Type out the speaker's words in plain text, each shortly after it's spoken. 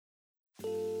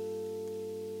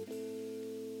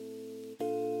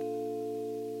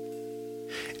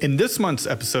In this month's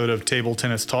episode of Table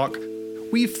Tennis Talk,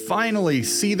 we finally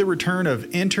see the return of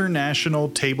international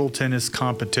table tennis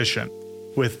competition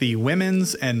with the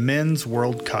Women's and Men's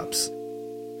World Cups.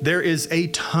 There is a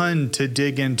ton to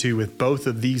dig into with both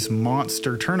of these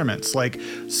monster tournaments, like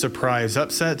surprise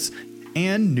upsets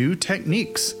and new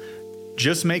techniques.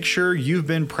 Just make sure you've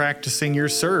been practicing your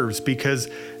serves because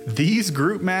these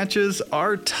group matches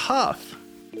are tough.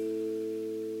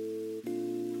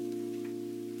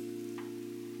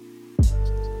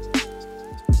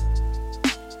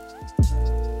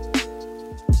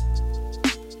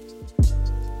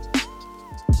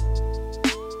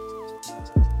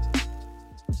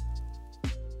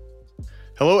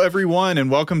 Hello, everyone, and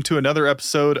welcome to another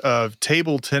episode of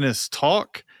Table Tennis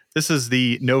Talk. This is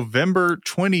the November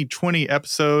 2020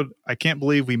 episode. I can't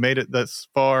believe we made it this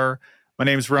far. My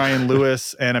name is Ryan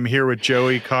Lewis, and I'm here with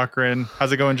Joey Cochran.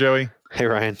 How's it going, Joey? Hey,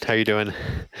 Ryan. How you doing?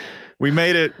 We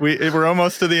made it. We're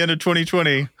almost to the end of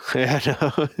 2020. Yeah, I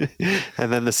know.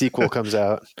 And then the sequel comes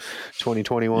out,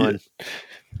 2021. Yeah.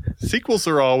 Sequels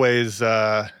are always...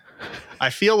 I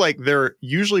feel like they're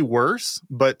usually worse,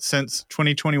 but since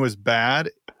 2020 was bad,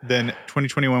 then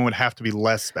 2021 would have to be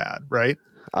less bad, right?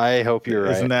 I hope you're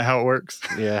right. Isn't that how it works?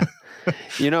 Yeah.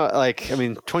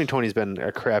 2020 has been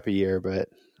a crappy year, but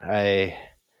I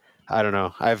don't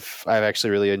know. I've actually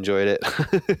really enjoyed it.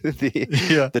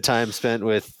 The time spent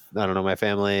with, my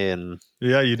family and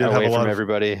you did have a lot of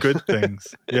everybody. Good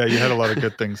things. Yeah, you had a lot of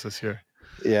good things this year.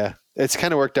 Yeah. It's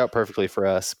kind of worked out perfectly for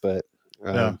us, but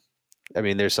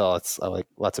there's lots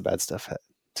of bad stuff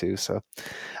too. So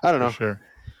I don't know. For sure.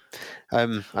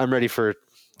 I'm ready for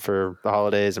the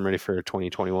holidays. I'm ready for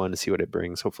 2021 to see what it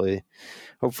brings. Hopefully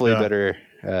better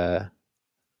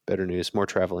news, more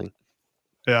traveling.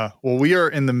 Yeah. Well, we are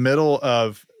in the middle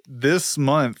of this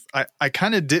month. I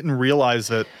kind of didn't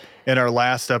realize it in our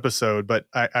last episode, but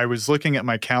I was looking at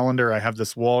my calendar. I have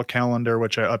this wall calendar,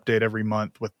 which I update every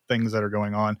month with things that are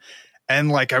going on.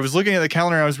 And I was looking at the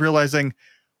calendar, I was realizing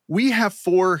we have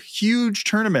 4 huge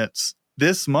tournaments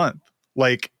this month.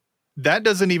 That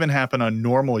doesn't even happen on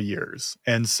normal years.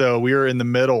 And so we are in the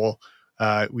middle.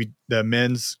 The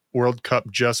Men's World Cup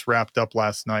just wrapped up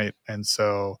last night. And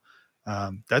so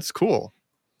that's cool.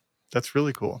 That's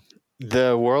really cool.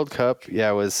 The World Cup,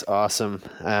 was awesome.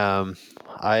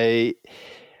 I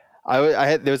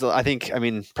think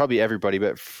probably everybody,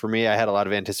 but for me, I had a lot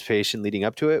of anticipation leading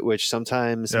up to it, which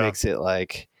sometimes makes it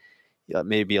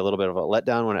maybe a little bit of a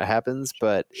letdown when it happens,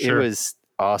 but It was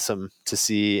awesome to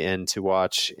see and to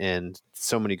watch, and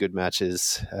so many good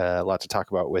matches, a lot to talk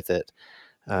about with it.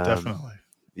 Definitely.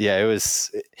 Yeah, it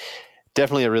was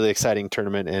definitely a really exciting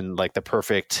tournament, and the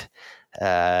perfect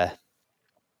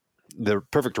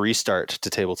restart to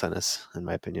table tennis, in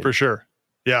my opinion. For sure.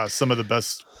 Yeah. Some of the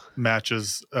best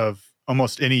matches of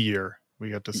almost any year we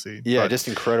got to see. Yeah. Just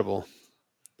incredible.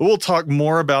 But we'll talk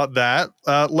more about that.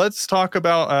 Let's talk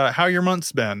about how your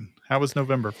month's been. How was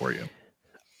November for you?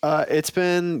 It's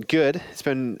been good. It's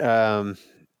been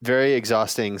very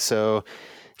exhausting. So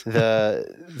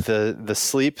the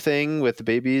sleep thing with the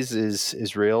babies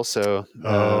is real. So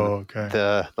okay.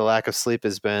 The lack of sleep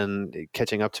has been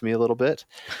catching up to me a little bit.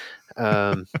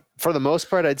 For the most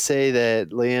part, I'd say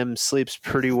that Liam sleeps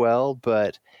pretty well,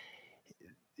 but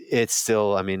it's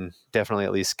still, definitely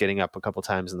at least getting up a couple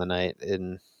times in the night,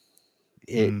 and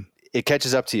it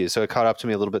catches up to you. So it caught up to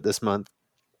me a little bit this month.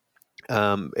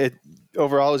 It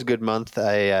overall was a good month.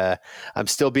 I'm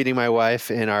still beating my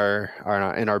wife in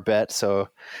our bet. So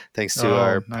thanks to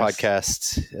our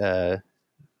podcast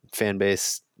fan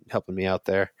base helping me out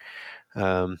there.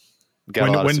 When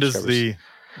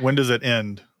does it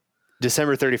end?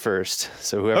 December 31st.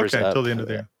 So whoever's up till the end of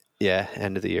the year. Yeah,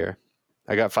 end of the year.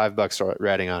 I got $5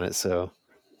 ratting on it. So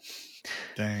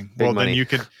dang. Well, money.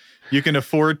 Then you can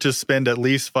afford to spend at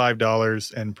least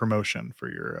 $5 in promotion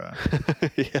for your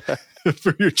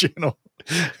for your channel.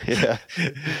 Yeah.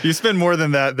 You spend more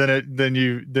than that, then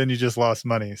you just lost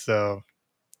money. So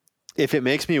if it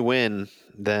makes me win,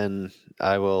 then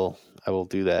I will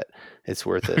do that. It's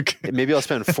worth it. Okay. Maybe I'll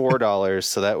spend $4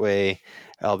 so that way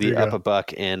I'll be up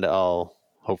 $1 and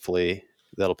hopefully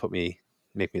that'll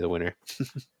make me the winner.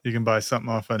 You can buy something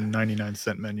off a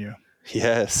 99-cent menu.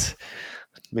 Yes.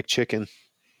 McChicken.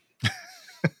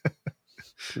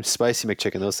 Spicy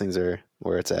McChicken. Those things are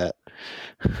where it's at.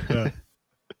 Yeah.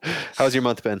 How's your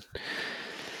month been?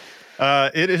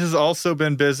 It has also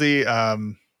been busy. I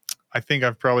think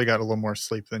I've probably got a little more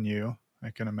sleep than you,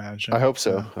 I can imagine. I hope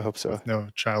so. With no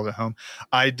child at home.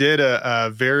 I did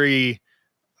a very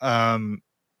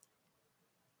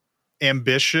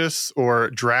ambitious or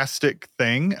drastic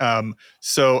thing.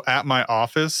 So at my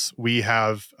office, we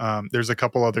have, there's a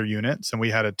couple other units, and we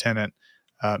had a tenant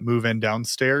move in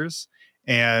downstairs.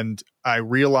 And I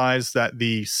realized that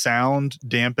the sound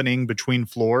dampening between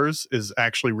floors is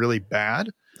actually really bad.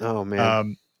 Oh,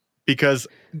 man. Because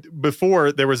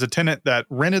before there was a tenant that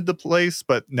rented the place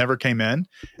but never came in,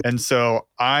 and so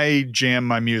I jammed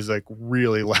my music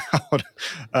really loud.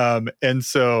 And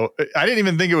so I didn't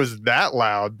even think it was that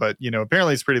loud, but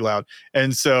apparently it's pretty loud.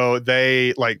 And so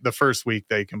they, like, the first week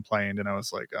they complained, and I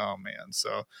was like, oh man.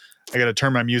 So I got to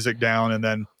turn my music down, and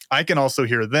then I can also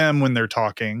hear them when they're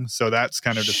talking, so that's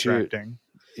kind of distracting.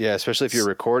 Yeah, especially if you're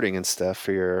recording and stuff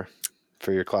for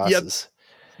your classes.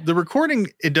 Yeah, the recording,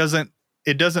 it doesn't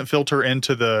filter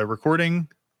into the recording,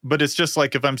 but it's just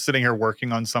like if I'm sitting here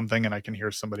working on something and I can hear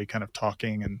somebody kind of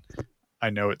talking, and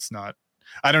I know it's not,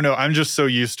 I don't know. I'm just so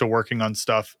used to working on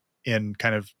stuff in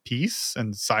kind of peace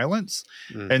and silence.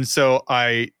 And so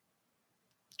I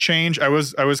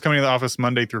was coming to the office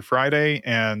Monday through Friday,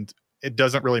 and it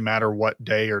doesn't really matter what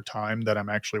day or time that I'm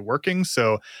actually working.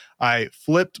 So I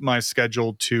flipped my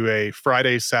schedule to a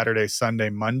Friday, Saturday, Sunday,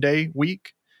 Monday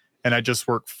week. And I just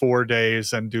work 4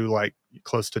 days and do like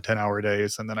close to 10-hour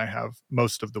days. And then I have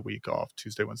most of the week off,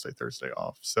 Tuesday, Wednesday, Thursday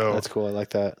off. So that's cool. I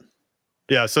like that.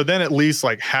 Yeah. So then at least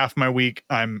like half my week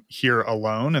I'm here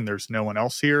alone, and there's no one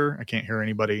else here. I can't hear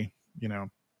anybody,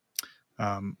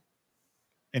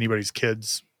 anybody's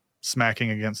kids smacking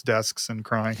against desks and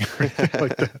crying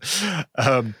like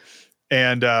that.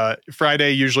 And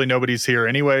Friday, usually nobody's here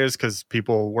anyways, because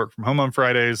people work from home on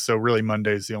Fridays. So really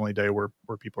Monday is the only day where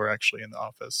people are actually in the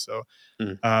office. So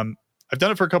I've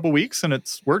done it for a couple weeks, and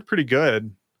it's worked pretty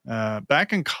good.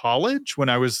 Back in college, when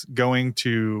I was going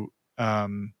to,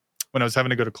 when I was having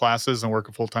to go to classes and work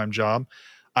a full-time job,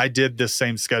 I did this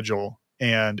same schedule,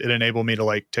 and it enabled me to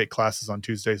like take classes on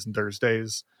Tuesdays and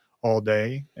Thursdays all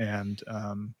day. And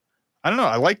I don't know,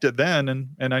 I liked it then,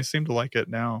 and I seem to like it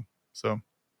now. So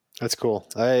that's cool.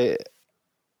 So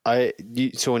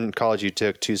in college you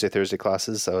took Tuesday, Thursday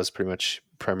classes. That was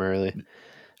primarily.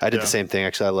 I did the same thing.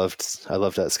 Actually, I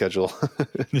loved that schedule.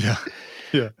 Yeah.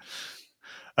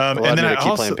 And then I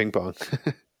keep playing ping pong.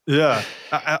 Yeah.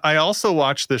 I also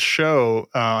watched this show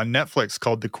on Netflix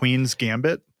called The Queen's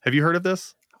Gambit. Have you heard of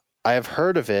this? I have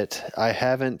heard of it. I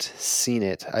haven't seen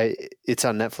it. It's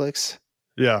on Netflix.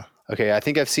 Yeah. Okay, I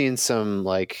think I've seen some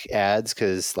like ads,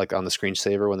 because like on the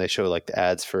screensaver when they show like the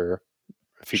ads for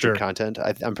featured content,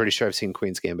 I'm pretty sure I've seen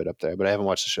Queen's Gambit up there, but I haven't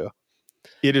watched the show.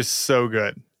 It is so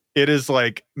good. It is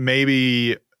like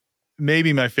maybe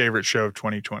my favorite show of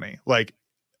 2020. Like,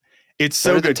 it's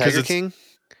so good because Tiger King.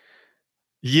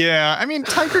 Yeah, I mean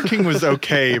Tiger King was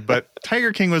okay, but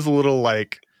Tiger King was a little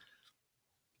like,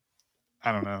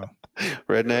 I don't know.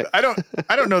 Redneck. I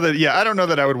don't know that. Yeah, I don't know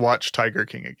that I would watch Tiger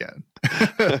King again.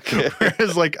 Okay.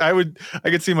 Whereas, like, I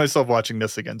could see myself watching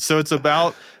this again. So it's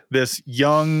about this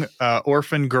young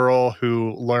orphan girl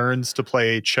who learns to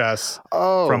play chess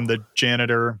from the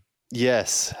janitor.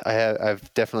 Yes,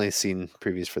 I've definitely seen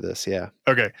previews for this. Yeah.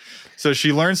 Okay, so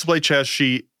she learns to play chess.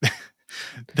 They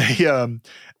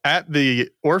at the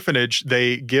orphanage,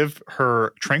 they give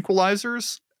her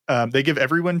tranquilizers. They give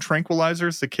everyone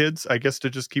tranquilizers, the kids, I guess, to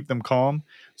just keep them calm.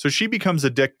 So she becomes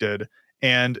addicted.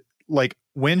 And like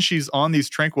when she's on these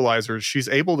tranquilizers, she's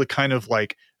able to kind of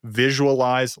like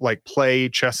visualize, like play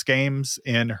chess games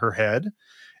in her head.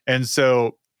 And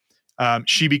so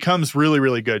she becomes really,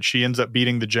 really good. She ends up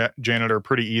beating the janitor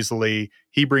pretty easily.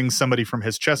 He brings somebody from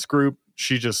his chess group.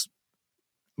 She just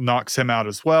knocks him out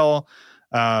as well.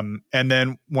 And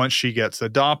then once she gets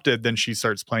adopted, then she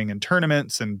starts playing in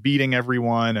tournaments and beating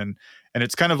everyone. And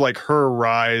it's kind of like her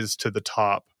rise to the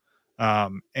top.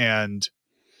 And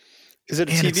is it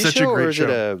a TV show or is it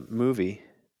a movie?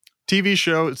 TV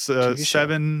show. It's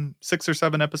 6 or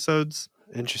 7 episodes.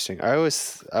 Interesting. I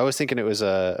was thinking it was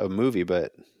a movie,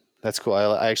 but that's cool.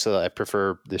 I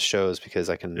prefer the shows because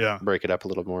I can break it up a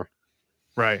little more.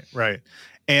 Right.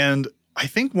 And I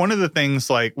think one of the things,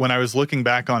 like when I was looking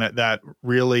back on it, that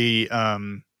really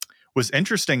was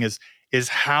interesting is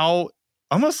how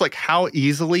almost like how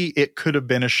easily it could have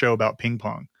been a show about ping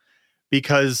pong,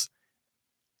 because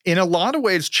in a lot of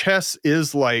ways, chess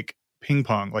is like ping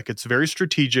pong. Like, it's very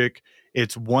strategic.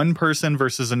 It's one person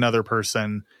versus another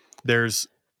person. There's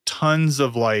tons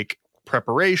of like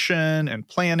preparation and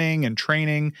planning and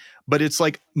training, but it's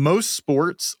like most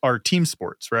sports are team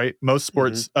sports, right? Most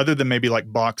sports, other than maybe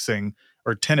like boxing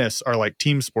or tennis, are like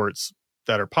team sports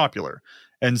that are popular.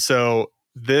 And so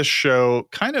this show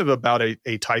kind of about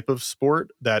a type of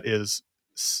sport that is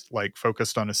like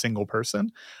focused on a single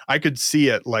person. I could see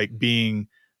it like being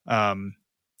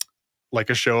like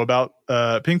a show about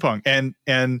ping pong. And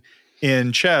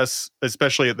in chess,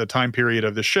 especially at the time period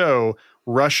of the show,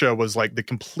 Russia was like the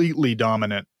completely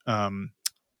dominant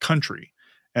country,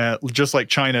 just like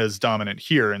China is dominant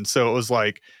here. And so it was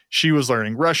like she was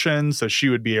learning Russian, so she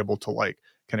would be able to like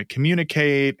kind of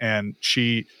communicate, and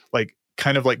she like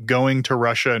kind of like going to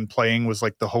Russia and playing was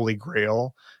like the holy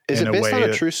grail. Is it based on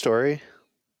a true story?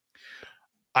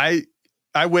 I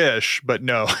wish, but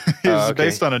no. It's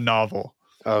based on a novel.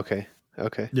 Okay.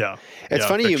 Yeah. It's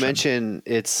funny fiction. You mention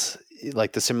it's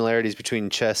like the similarities between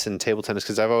chess and table tennis,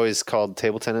 because I've always called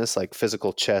table tennis like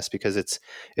physical chess, because it's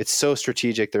so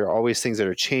strategic. There are always things that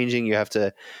are changing. You have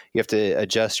to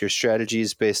adjust your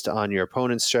strategies based on your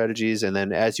opponent's strategies, and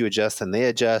then as you adjust, then they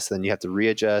adjust, then you have to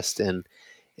readjust, and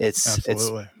it's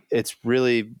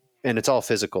really, and it's all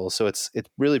physical. So it's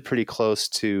really pretty close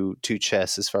to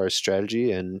chess as far as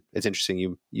strategy, and it's interesting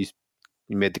you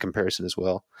made the comparison as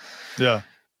well. Yeah.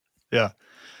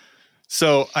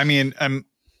 So I mean,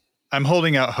 I'm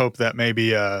holding out hope that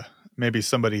maybe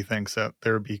somebody thinks that it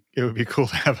would be cool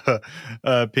to have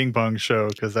a ping pong show,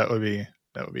 because that would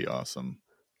be awesome.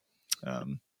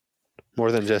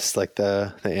 More than just like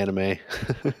the anime.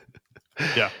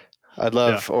 Yeah, I'd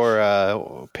love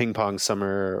or Ping Pong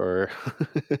Summer or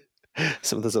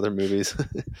some of those other movies.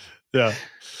 Yeah,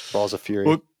 Balls of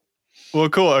Fury. Well,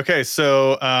 cool. Okay,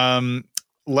 so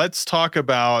let's talk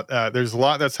about, there's a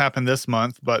lot that's happened this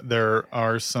month, but there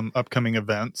are some upcoming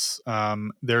events.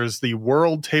 There's the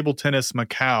World Table Tennis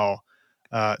Macau.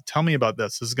 Tell me about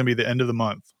this. This is going to be the end of the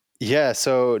month. Yeah,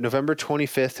 so November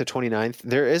 25th to 29th.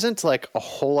 There isn't like a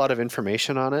whole lot of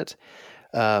information on it,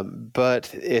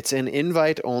 but it's an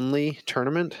invite-only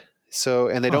tournament. So,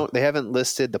 and they haven't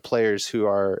listed the players who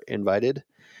are invited.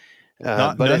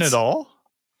 None at all?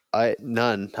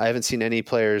 None. I haven't seen any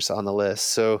players on the list.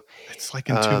 So it's like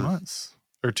in 2 months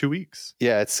or 2 weeks.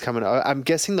 Yeah, it's coming. I'm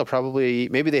guessing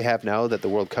maybe they have now that the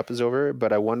World Cup is over,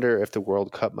 but I wonder if the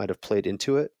World Cup might have played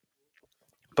into it.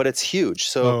 But it's huge.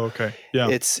 So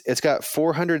it's got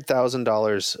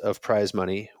 $400,000 of prize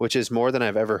money, which is more than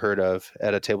I've ever heard of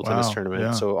at a table tennis tournament.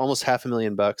 Yeah. So almost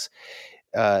 $500,000.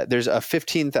 There's a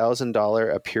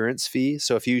 $15,000 appearance fee.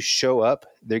 So if you show up,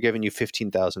 they're giving you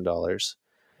 $15,000.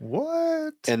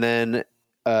 What? And then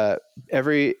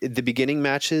the beginning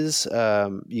matches,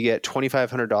 you get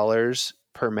 $2,500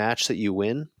 per match that you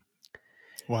win.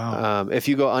 Wow. If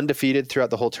you go undefeated throughout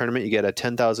the whole tournament, you get a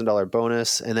 $10,000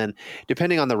 bonus. And then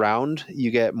depending on the round, you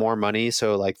get more money.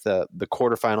 So like the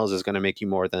quarterfinals is going to make you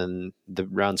more than the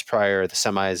rounds prior. The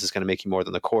semis is going to make you more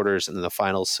than the quarters, and then the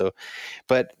finals. So,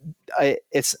 but I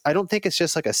don't think it's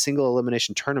just like a single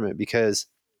elimination tournament, because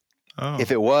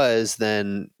if it was,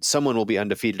 then someone will be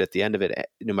undefeated at the end of it,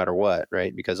 no matter what,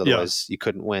 right? Because otherwise you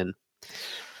couldn't win.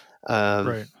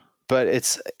 Right. But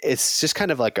it's just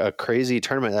kind of like a crazy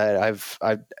tournament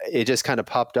that it just kind of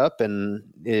popped up, and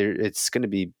it's going to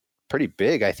be pretty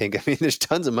big, I think. I mean, there's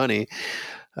tons of money.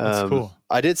 That's cool.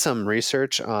 I did some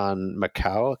research on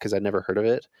Macau because I'd never heard of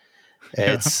it.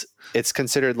 Yeah. It's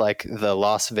considered like the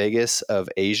Las Vegas of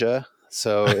Asia.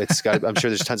 So I'm sure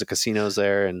there's tons of casinos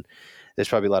there, and there's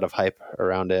probably a lot of hype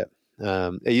around it.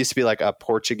 It used to be like a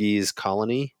Portuguese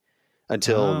colony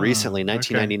until recently,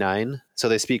 1999. Okay. So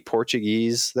they speak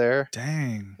Portuguese there.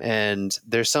 Dang. And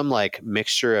there's some like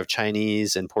mixture of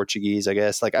Chinese and Portuguese, I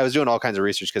guess. Like I was doing all kinds of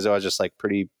research because I was just like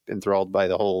pretty enthralled by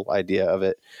the whole idea of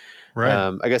it.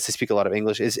 Right. I guess they speak a lot of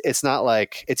English. It's not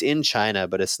like it's in China,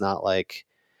 but it's not like,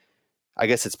 I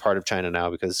guess it's part of China now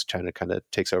because China kind of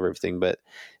takes over everything. But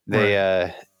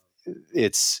they,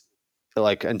 it's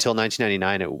like until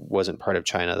 1999, it wasn't part of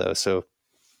China though. So,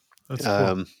 that's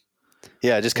cool.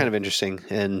 Yeah, just kind of interesting.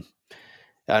 And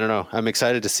I don't know. I'm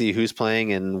excited to see who's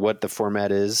playing and what the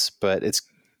format is, but it's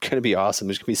going to be awesome.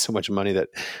 There's going to be so much money that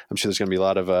I'm sure there's going to be a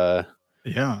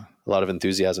lot of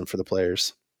enthusiasm for the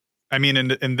players. I mean,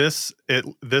 and this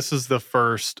is the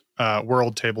first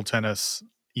World Table Tennis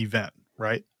event,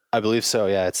 right? I believe so.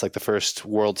 Yeah, it's like the first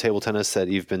World Table Tennis that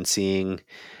you've been seeing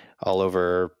all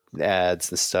over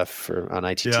ads and stuff on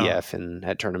ITTF and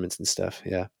at tournaments and stuff.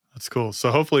 Yeah. That's cool.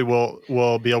 So hopefully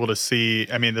we'll be able to see.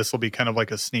 I mean, this will be kind of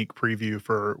like a sneak preview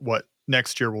for what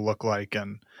next year will look like.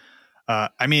 And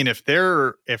I mean, if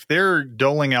they're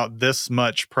doling out this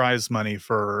much prize money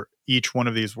for each one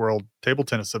of these World Table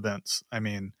Tennis events, I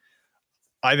mean,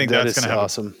 I think that's going to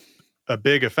have a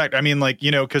big effect. I mean, like,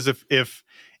 because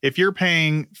if you're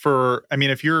paying for, I mean,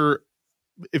 if you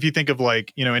think of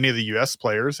like, any of the US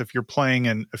players, if you're playing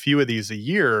in a few of these a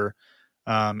year,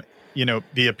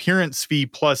 the appearance fee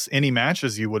plus any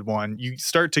matches you would win, you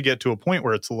start to get to a point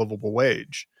where it's a livable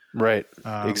wage. Right.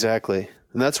 Exactly.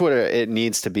 And that's what it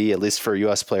needs to be, at least for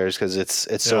U.S. players, because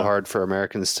it's so hard for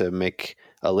Americans to make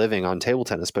a living on table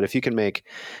tennis. But if you can make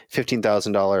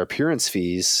 $15,000 appearance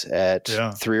fees at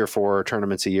 3 or 4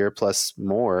 tournaments a year plus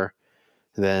more,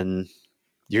 then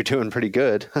you're doing pretty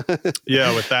good.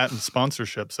 Yeah, with that and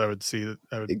sponsorships, I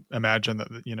would imagine that,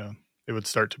 it would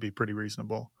start to be pretty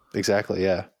reasonable. Exactly,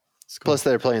 yeah. Cool. Plus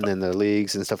they're playing in the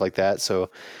leagues and stuff like that, so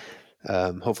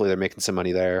hopefully they're making some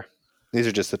money there. These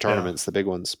are just the tournaments, the big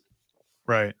ones.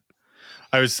 Right.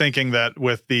 I was thinking that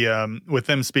with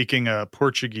them speaking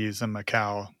Portuguese in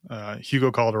Macau,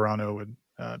 Hugo Calderano would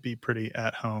be pretty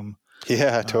at home.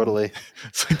 Yeah, totally.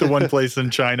 It's like the one place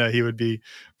in China he would be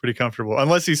pretty comfortable,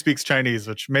 unless he speaks Chinese,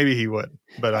 which maybe he would.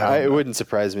 But it wouldn't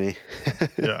surprise me.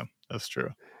 Yeah, that's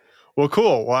true. Well,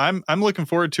 cool. Well, I'm looking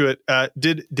forward to it.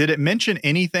 Did it mention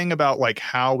anything about like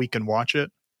how we can watch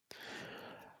it?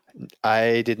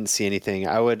 I didn't see anything.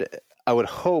 I would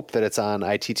hope that it's on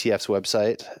ITTF's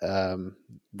website.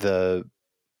 The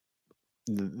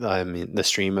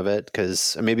stream of it,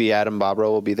 because maybe Adam Bobrow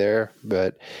will be there,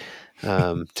 but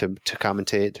to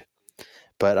commentate.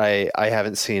 But I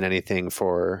haven't seen anything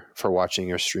for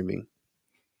watching or streaming.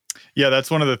 Yeah,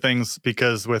 that's one of the things,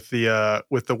 because with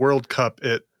the World Cup,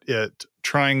 it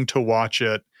trying to watch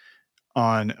it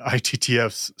on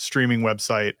ITTF's streaming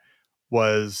website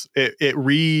was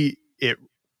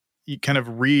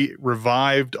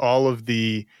revived all of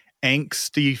the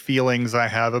angsty feelings I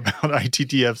have about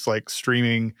ITTF's like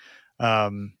streaming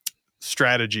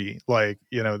strategy. Like,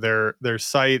 their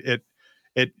site,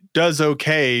 it does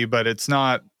okay, but it's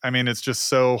not, it's just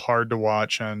so hard to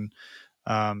watch. And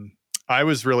I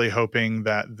was really hoping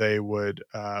that they would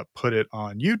put it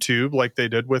on YouTube like they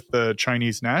did with the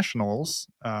Chinese nationals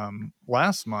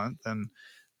last month, and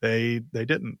they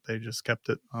didn't. They just kept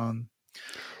it on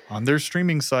their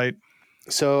streaming site.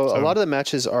 So a lot of the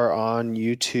matches are on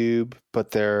YouTube,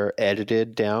 but they're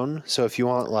edited down. So if you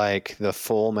want like the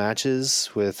full matches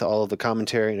with all of the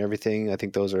commentary and everything, I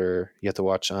think those you have to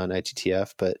watch on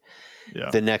ITTF. But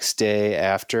the next day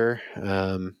after,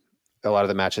 a lot of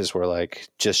the matches were like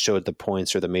just showed the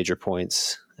points or the major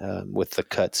points with the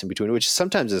cuts in between, which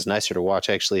sometimes is nicer to watch.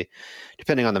 Actually,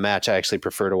 depending on the match, I actually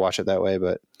prefer to watch it that way.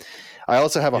 But I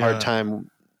also have a hard time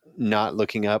not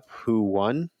looking up who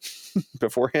won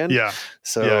beforehand. Yeah.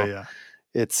 So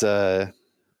it's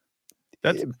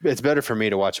it's better for me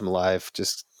to watch them live,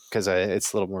 just because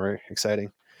it's a little more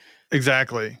exciting.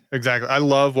 Exactly. I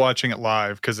love watching it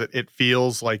live because it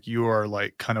feels like you are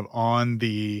like kind of on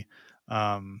the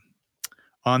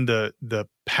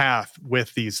path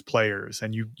with these players,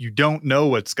 and you don't know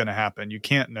what's going to happen. You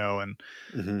can't know. And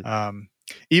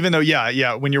even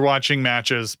though, when you're watching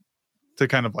matches to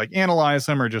kind of like analyze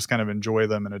them or just kind of enjoy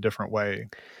them in a different way,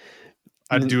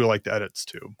 I do like the edits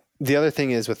too. The other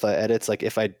thing is with the edits, like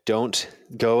if I don't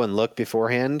go and look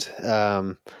beforehand,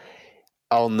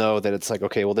 I'll know that it's like,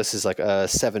 okay, well, this is like a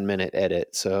 7-minute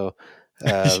edit. So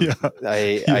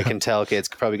I can tell, okay, it's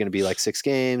probably going to be like 6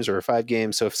 games or 5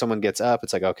 games. So if someone gets up,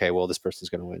 it's like, okay, well, this person's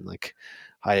going to win. Like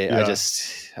I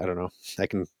don't know. I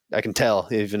can tell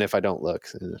even if I don't look.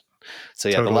 So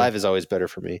totally. The live is always better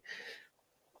for me.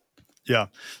 Yeah.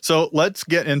 So let's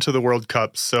get into the World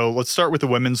Cup. So let's start with the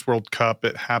Women's World Cup.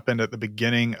 It happened at the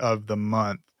beginning of the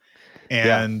month.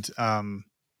 And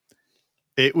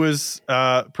it was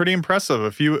pretty impressive.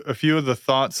 A few of the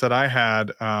thoughts that I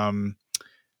had,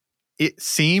 it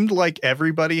seemed like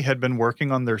everybody had been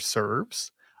working on their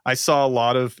serves. I saw a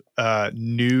lot of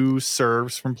new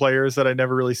serves from players that I'd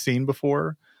never really seen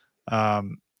before.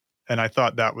 And I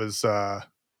thought that was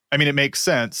it makes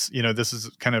sense.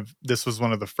 This was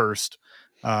one of the first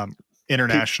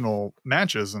international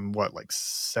matches in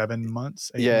 7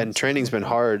 months? And training's been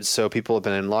hard. So people have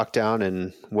been in lockdown,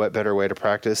 and what better way to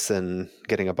practice than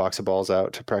getting a box of balls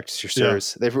out to practice your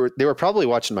serves? They were probably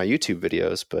watching my YouTube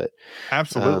videos, but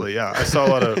absolutely. I saw a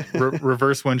lot of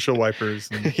reverse windshield wipers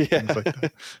and things like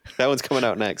that. That one's coming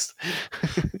out next.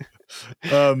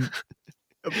 So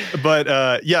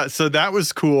that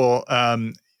was cool.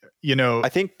 I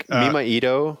think Mima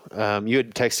Ito, you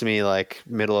had texted me like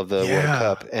middle of the World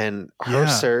Cup, and her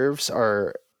serves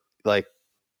are like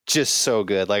just so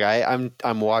good. Like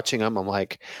I'm watching them. I'm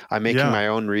like, I'm making my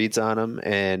own reads on them,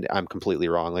 and I'm completely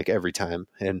wrong like every time.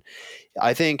 And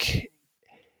I think,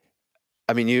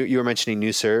 you were mentioning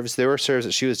new serves. There were serves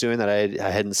that she was doing that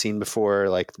I hadn't seen before.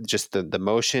 Like just the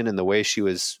motion and the way she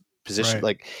was positioned,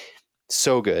 like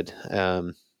so good.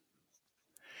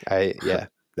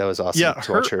 That was awesome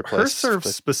to watch her play. Her serve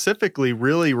specifically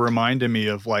really reminded me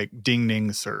of like Ding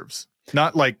Ning serves.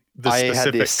 Not like the specific I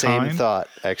had the same kind. thought,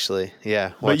 actually.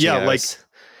 Yeah. But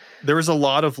there was a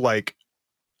lot of like,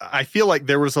 I feel like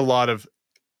there was a lot of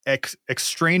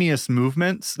extraneous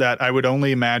movements that I would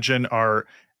only imagine are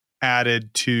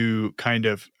added to kind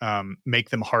of make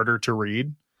them harder to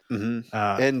read.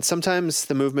 And sometimes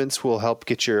the movements will help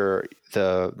get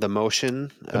the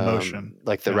motion,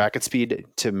 like the racket speed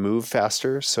to move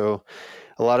faster. So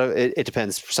a lot of it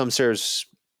depends. Some serves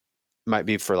might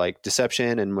be for like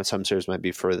deception, and some serves might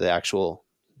be for the actual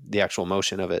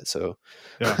motion of it. So,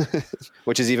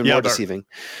 which is even more deceiving.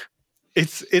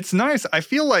 It's nice. I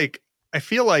feel like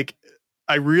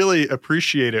I really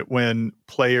appreciate it when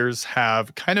players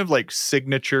have kind of like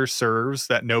signature serves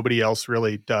that nobody else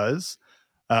really does.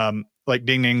 Like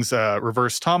Ding Ding's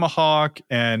reverse tomahawk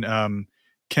and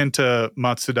Kenta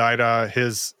Matsudaira,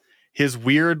 his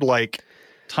weird like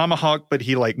tomahawk, but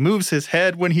he like moves his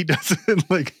head when he does it.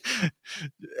 Like,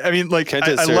 I mean, like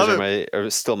Kenta's I serves love it. are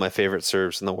still my favorite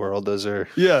serves in the world. Those are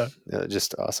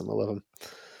just awesome. I love them.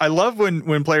 I love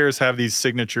when players have these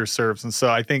signature serves, and so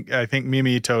I think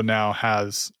Mimi Ito now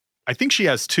has. I think she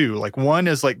has two. Like one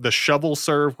is like the shovel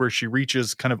serve where she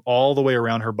reaches kind of all the way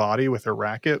around her body with her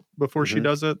racket before she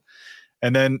does it.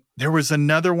 And then there was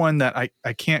another one that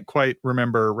I can't quite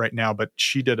remember right now, but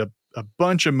she did a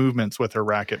bunch of movements with her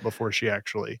racket before she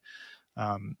actually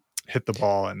hit the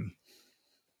ball. And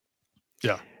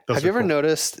yeah. Have you ever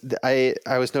noticed, I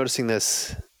was noticing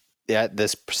this at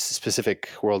this specific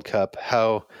World Cup,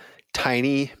 how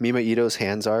tiny Mima Ito's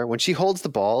hands are. When she holds the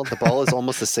ball is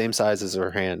almost the same size as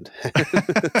her hand.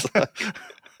 Like,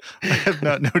 I have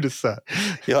not noticed that.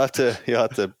 You'll have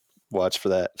to watch for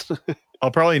that. I'll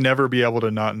probably never be able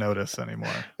to not notice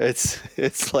anymore.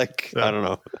 It's like, I don't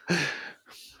know.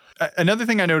 Another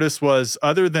thing I noticed was,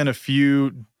 other than a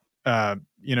few,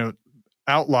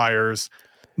 outliers,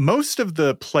 most of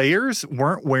the players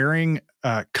weren't wearing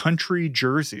country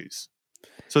jerseys.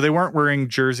 So they weren't wearing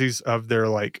jerseys of their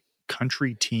like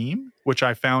country team, which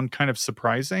I found kind of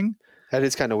surprising. That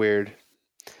is kind of weird.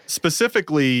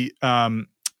 Specifically Lily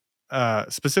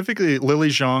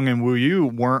Zhang and Wu Yu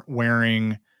weren't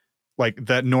wearing like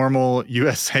that normal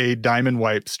USA Diamond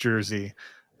Wipes jersey.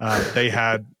 They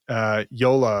had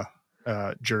Yola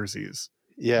jerseys.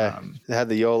 Yeah, they had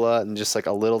the Yola and just like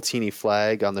a little teeny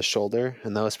flag on the shoulder,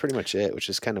 and that was pretty much it, which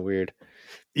is kind of weird.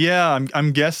 Yeah,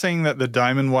 I'm guessing that the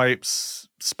Diamond Wipes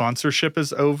sponsorship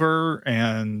is over,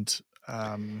 and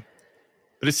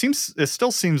but it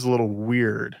still seems a little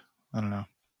weird. I don't know.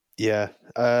 Yeah,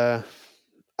 I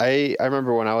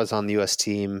remember when I was on the U.S.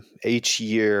 team, each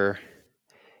year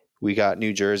we got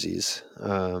new jerseys,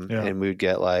 and we would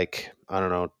get like, I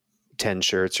don't know, 10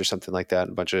 shirts or something like that,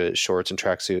 and a bunch of shorts and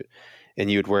tracksuit, and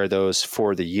you would wear those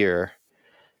for the year.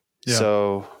 Yeah.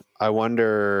 So I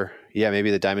wonder,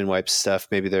 maybe the Diamond Wipes stuff,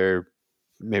 maybe their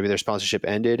sponsorship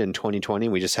ended in 2020.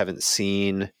 We just haven't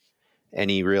seen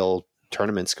any real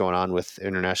tournaments going on with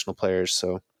international players.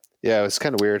 So yeah, it was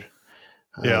kind of weird.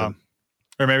 Yeah.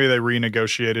 Or maybe they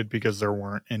renegotiated because there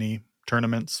weren't any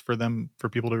tournaments for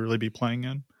people to really be playing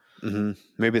in. Mm-hmm.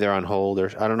 Maybe they're on hold,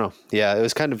 or I don't know. Yeah, it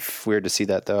was kind of weird to see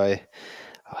that, though.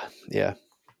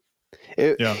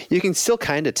 You can still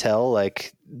kind of tell,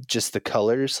 like, just the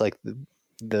colors, like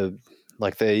the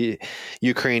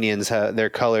Ukrainians have their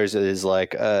colors is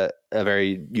like a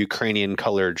very Ukrainian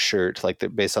colored shirt, like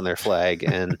based on their flag,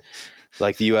 and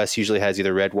like the U.S. usually has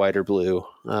either red, white, or blue.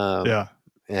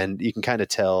 And you can kind of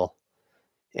tell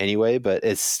anyway, but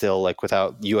it's still like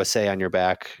without USA on your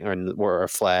back or a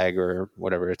flag or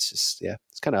whatever. It's just,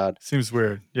 it's kind of odd. Seems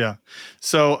weird. Yeah.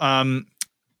 So,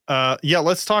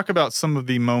 let's talk about some of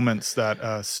the moments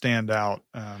that stand out.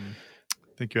 I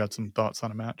think you had some thoughts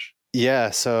on a match. Yeah.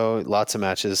 So lots of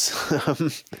matches.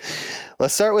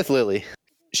 Let's start with Lily.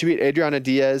 She beat Adriana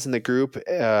Diaz in the group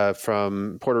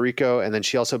from Puerto Rico. And then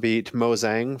she also beat Mo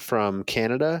Zhang from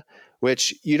Canada,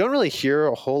 which you don't really hear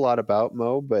a whole lot about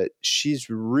Mo, but she's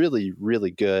really,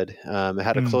 really good. I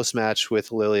had a close match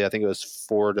with Lily. I think it was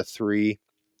 4-3.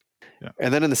 Yeah.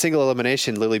 And then in the single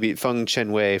elimination, Lily beat Feng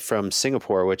Chenwei from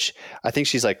Singapore, which I think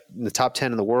she's like in the top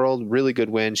 10 in the world. Really good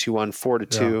win. She won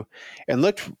 4-2 and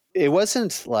it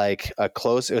wasn't like a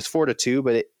close, it was 4-2,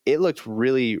 but it looked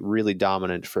really, really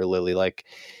dominant for Lily. Like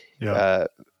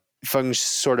Feng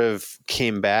sort of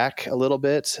came back a little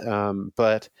bit,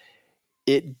 but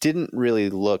it didn't really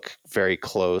look very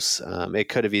close. It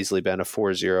could have easily been a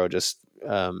 4-0,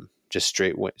 just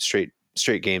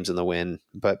straight games in the win.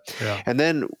 But and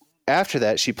then after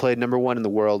that, she played number 1 in the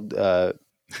world,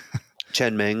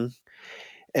 Chen Meng,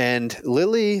 and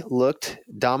Lily looked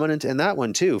dominant in that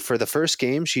one too. For the first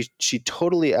game, she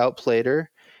totally outplayed her,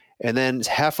 and then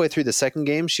halfway through the second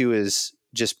game, she was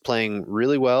just playing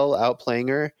really well, outplaying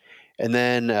her, and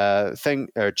then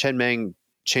Chen Meng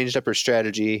changed up her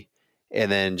strategy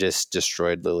and then just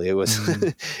destroyed Lily. It was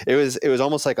it was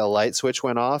almost like a light switch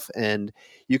went off, and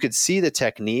you could see the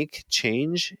technique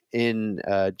change in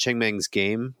Cheng Meng's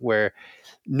game, where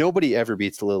nobody ever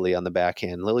beats Lily on the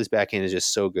backhand. Lily's backhand is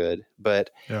just so good, but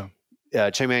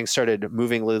Cheng Meng started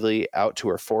moving Lily out to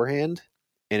her forehand,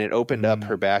 and it opened up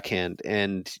her backhand,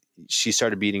 and she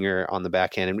started beating her on the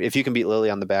backhand. And if you can beat Lily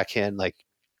on the backhand, like,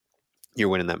 you're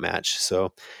winning that match.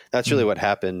 So that's really what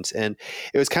happened. And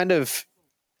it was kind of,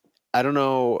 I don't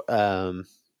know,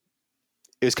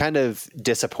 it was kind of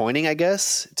disappointing, I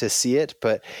guess, to see it,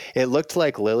 but it looked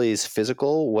like Lily's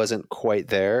physical wasn't quite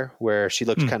there, where she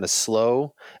looked kind of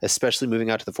slow, especially moving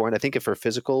out to the forehand. I think if her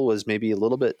physical was maybe a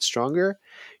little bit stronger,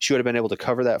 she would have been able to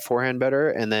cover that forehand better,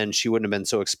 and then she wouldn't have been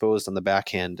so exposed on the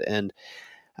backhand. And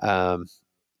I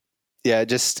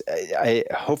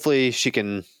hopefully she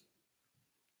can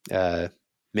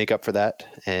make up for that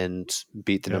and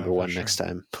beat the number one next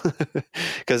time.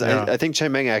 Because I think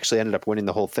Cheng Meng actually ended up winning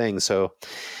the whole thing. So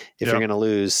if you're going to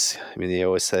lose, I mean, they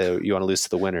always say you want to lose to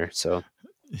the winner. So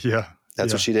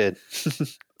that's what she did.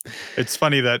 It's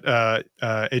funny that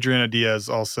Adriana Diaz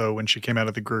also, when she came out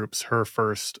of the groups, her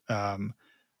first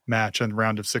match in the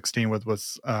round of 16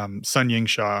 was Sun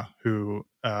Yingsha, who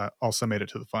also made it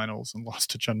to the finals and lost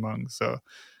to Chen Meng. So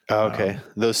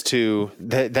those two,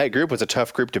 that group was a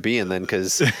tough group to be in then,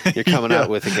 because you're coming out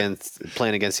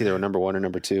playing against either number one or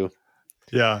number two.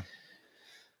 So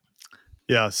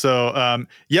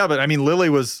but I mean, Lily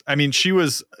was, I mean, she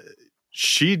was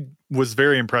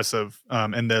very impressive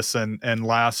in this, and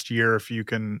last year, if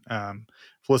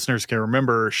listeners can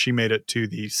remember, she made it to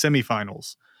the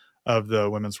semifinals of the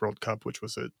Women's World Cup, which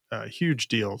was a huge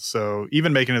deal. So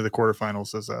even making it to the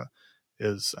quarterfinals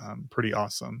is pretty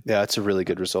awesome. Yeah, it's a really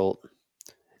good result.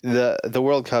 The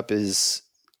World Cup is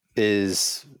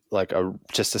like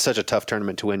such a tough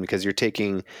tournament to win, because you're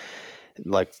taking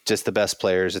like just the best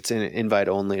players. It's an invite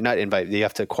only, not invite. You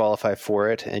have to qualify for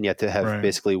it, and you have to have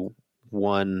basically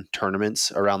won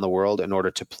tournaments around the world in order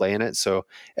to play in it. So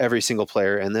every single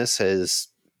player in this has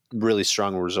really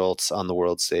strong results on the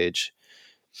world stage.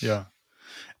 Yeah.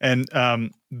 And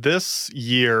this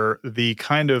year,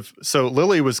 so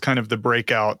Lily was kind of the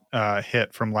breakout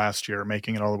hit from last year,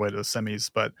 making it all the way to the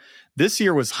semis. But this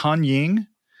year was Han Ying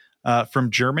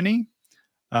from Germany.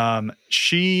 I've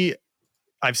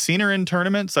seen her in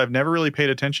tournaments. I've never really paid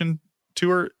attention to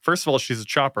her. First of all, she's a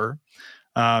chopper.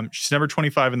 She's number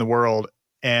 25 in the world.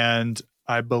 And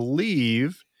I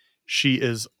believe she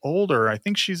is older. I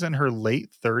think she's in her late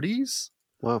 30s.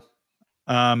 Wow.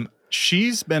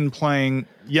 She's been playing.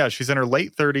 She's in her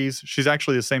late 30s. She's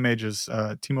actually the same age as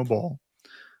Timo Boll.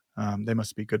 They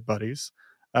must be good buddies.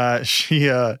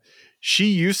 She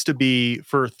used to be,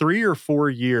 for 3 or 4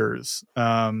 years,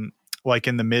 like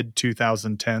in the mid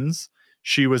 2010s,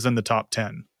 she was in the top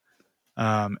 10.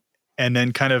 And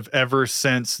then kind of ever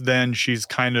since then, she's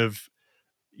kind of,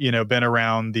 been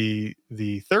around the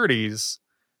 30s.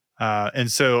 And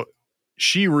so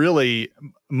she really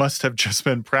must have just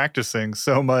been practicing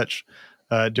so much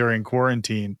during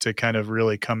quarantine to kind of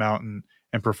really come out and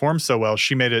perform so well.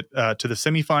 She made it to the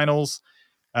semifinals.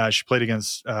 She played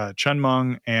against Chen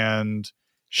Meng, and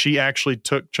she actually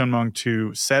took Chen Meng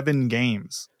to 7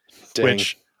 games,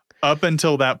 which up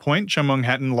until that point, Chen Meng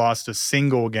hadn't lost a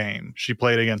single game. She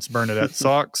played against Bernadette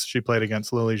Sox. She played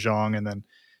against Lily Zhang, and then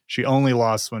she only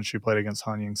lost when she played against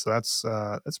Han Ying. So that's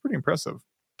pretty impressive.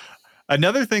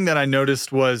 Another thing that I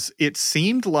noticed was it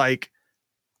seemed like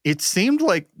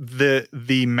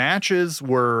the matches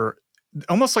were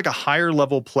almost like a higher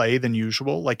level play than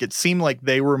usual. Like it seemed like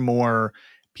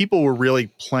people were really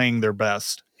playing their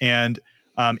best, and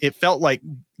it felt like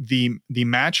the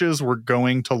matches were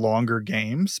going to longer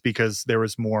games because there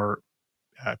was more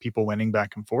people winning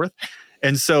back and forth.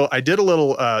 And so I did a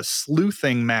little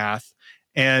sleuthing math,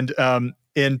 and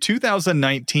in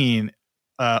 2019.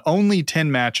 Only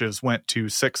 10 matches went to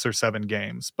 6 or 7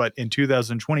 games, but in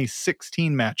 2020,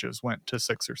 16 matches went to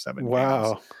 6 or 7 games.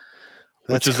 Wow.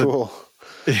 That's cool.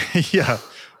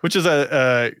 Which is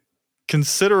a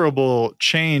considerable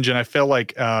change. And I feel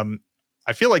like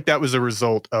that was a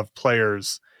result of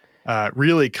players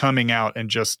really coming out and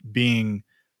just being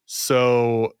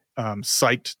so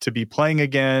psyched to be playing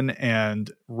again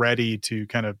and ready to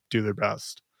kind of do their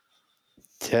best.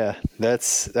 Yeah,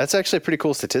 that's actually a pretty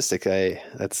cool statistic.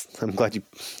 I'm glad you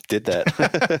did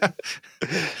that.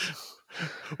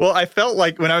 Well, I felt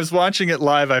like when I was watching it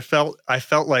live, I felt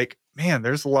like, man,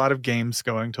 there's a lot of games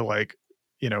going to like,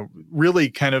 really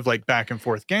kind of like back and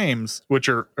forth games, which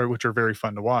are very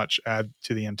fun to watch, add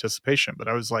to the anticipation. But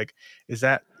I was like, is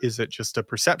it just a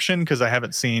perception because I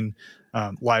haven't seen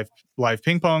live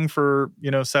ping pong for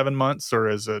 7 months, or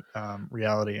is it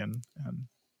reality? And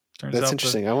turns That's out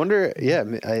interesting. I wonder. Yeah,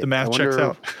 the math checks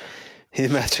out. The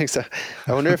math checks out.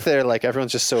 I wonder if they're like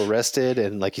everyone's just so rested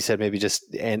and, like you said, maybe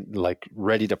just like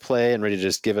ready to play and ready to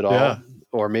just give it all,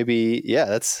 or maybe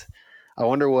that's. I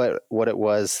wonder what it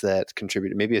was that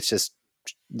contributed. Maybe it's just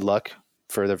luck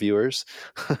for the viewers.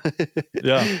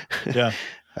 Yeah.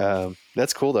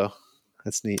 That's cool though.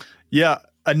 That's neat. Yeah.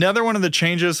 Another one of the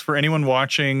changes for anyone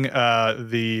watching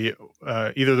the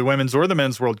either the women's or the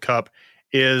men's World Cup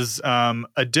is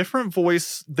a different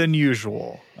voice than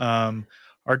usual.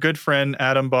 Our good friend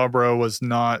Adam Bobrow was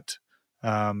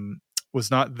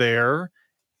not there.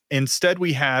 Instead,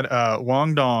 we had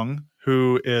Wang Dong,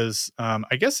 who is,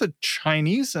 I guess, a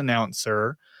Chinese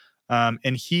announcer,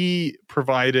 and he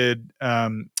provided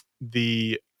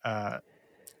the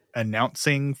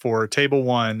announcing for Table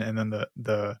 1 and then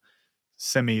the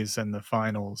semis and the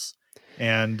finals.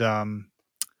 And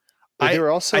there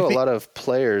were also a lot of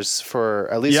players for,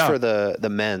 at least for the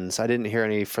men's. I didn't hear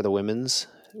any for the women's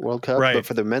World Cup, but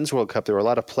for the men's World Cup, there were a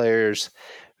lot of players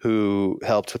who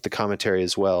helped with the commentary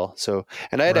as well. So,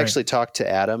 and I had actually talked to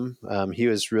Adam. He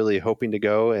was really hoping to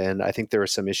go, and I think there were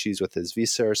some issues with his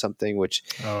visa or something, which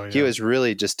he was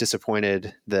really just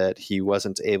disappointed that he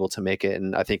wasn't able to make it.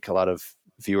 And I think a lot of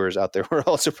viewers out there were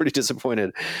also pretty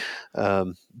disappointed.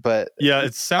 But yeah,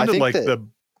 it sounded like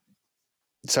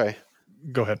sorry,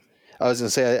 go ahead. I was going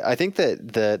to say, I think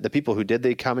that the people who did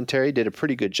the commentary did a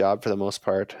pretty good job for the most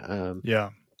part.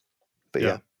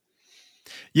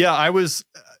 Yeah, I was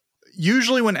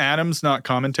usually when Adam's not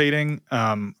commentating,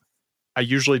 I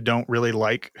usually don't really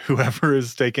like whoever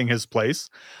is taking his place.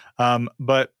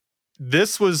 But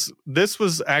this was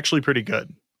actually pretty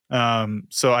good.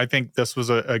 So I think this was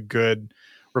a good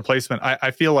replacement.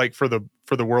 I feel like for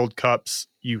the World Cups,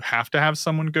 you have to have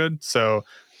someone good. So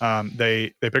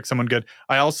they picked someone good.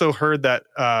 I also heard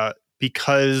that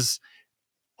because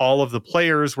all of the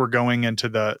players were going into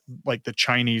the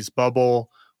Chinese bubble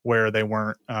where they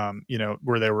weren't,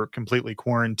 where they were completely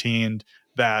quarantined,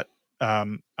 that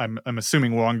I'm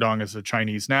assuming Wang Dong is a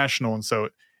Chinese national. And so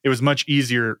it was much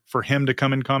easier for him to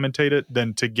come and commentate it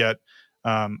than to get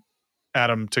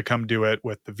Adam to come do it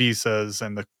with the visas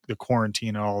and the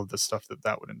quarantine and all of the stuff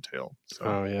that would entail. So.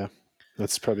 Oh yeah,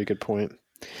 that's probably a good point.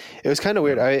 It was kind of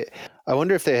weird. I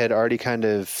wonder if they had already kind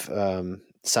of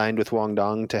signed with Wang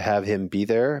Dong to have him be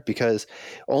there, because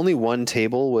only one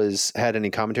table had any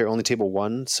commentary, only table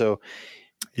 1. So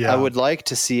I would like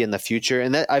to see in the future,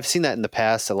 and that I've seen that in the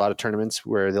past, a lot of tournaments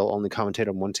where they'll only commentate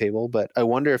on one table, but I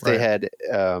wonder if they had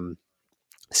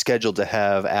scheduled to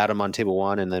have Adam on table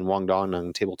 1 and then Wang Dong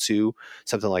on table 2,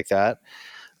 something like that.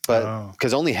 But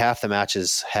because only half the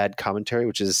matches had commentary,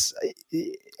 which is,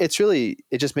 it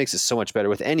just makes it so much better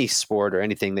with any sport or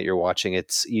anything that you're watching.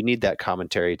 You need that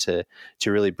commentary to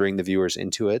really bring the viewers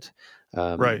into it.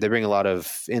 They bring a lot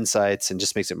of insights and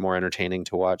just makes it more entertaining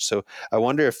to watch. So I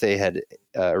wonder if they had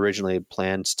originally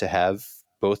planned to have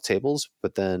both tables,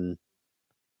 but then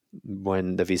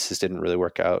when the visas didn't really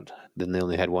work out, then they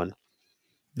only had one.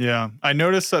 Yeah. I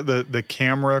noticed that the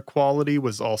camera quality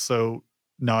was also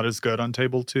not as good on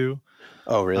table 2.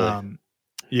 Oh, really?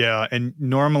 Yeah. And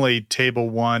normally table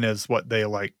 1 is what they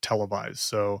televise.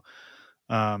 So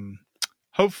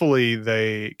hopefully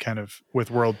they kind of, with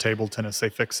World Table Tennis, they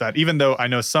fix that. Even though I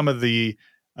know some of the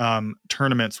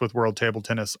tournaments with World Table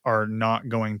Tennis they're not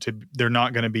going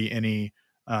to be any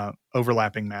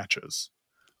overlapping matches,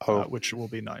 which will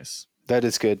be nice. That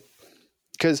is good.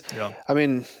 Because, I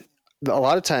mean, a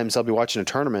lot of times I'll be watching a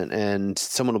tournament and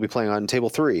someone will be playing on table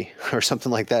 3 or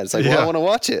something like that. It's like, well, I want to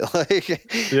watch it.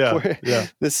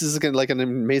 This is like an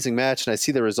amazing match, and I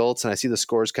see the results and I see the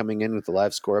scores coming in with the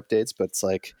live score updates, but it's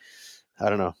like, I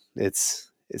don't know. It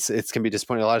can be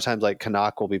disappointing. A lot of times, like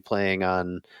Kanak will be playing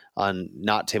on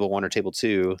not table 1 or table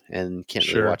 2 and can't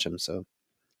really watch them. So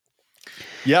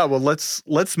yeah, well, let's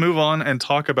move on and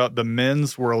talk about the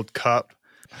men's World Cup.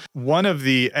 One of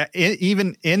the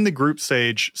even in the group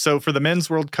stage, so for the men's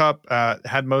World Cup,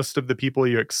 had most of the people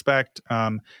you expect.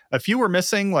 A few were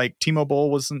missing, like Timo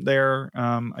Boll wasn't there.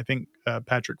 I think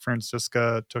Patrick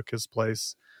Francisca took his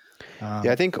place.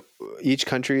 I think each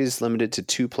country is limited to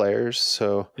 2 players.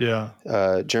 So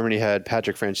Germany had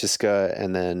Patrick Francisca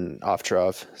and then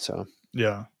Ovtcharov. So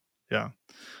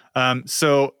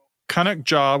so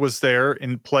Kanak Ja was there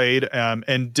and played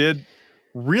and did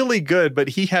really good, but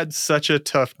he had such a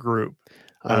tough group.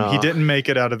 He didn't make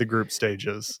it out of the group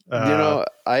stages.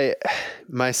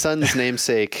 My son's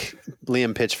namesake,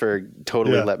 Liam Pitchford,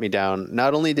 totally let me down.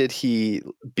 Not only did he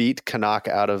beat Canuck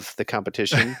out of the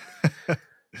competition,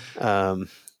 the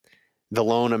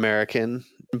lone American,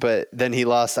 but then he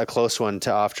lost a close one to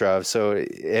Ovtcharov. So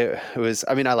it was,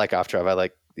 I mean, I like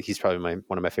Ovtcharov. He's probably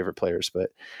one of my favorite players,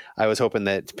 but I was hoping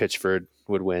that Pitchford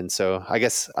would win. So I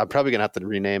guess I'm probably going to have to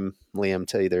rename Liam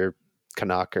to either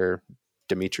Canuck or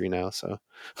Dimitri now. So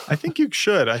I think you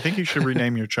should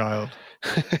rename your child.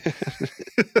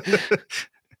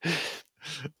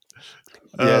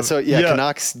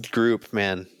 Canucks group,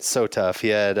 man, so tough. He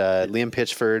had Liam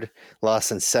Pitchford,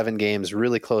 lost in 7 games,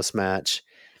 really close match.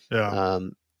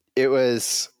 It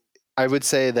was, I would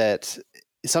say that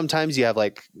sometimes you have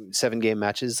like 7-game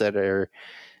matches that are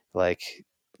like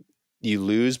you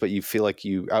lose, but you feel like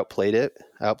you outplayed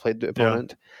the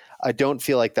opponent. I don't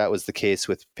feel like that was the case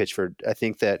with Pitchford. I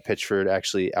think that Pitchford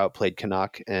actually outplayed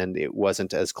Canuck, and it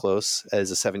wasn't as close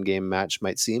as a 7-game match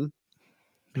might seem.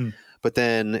 But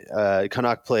then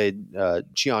Canuck played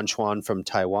Jian Chuan from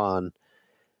Taiwan,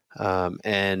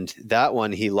 and that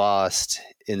one he lost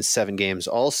in 7 games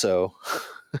also.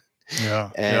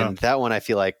 That one I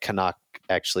feel like Canuck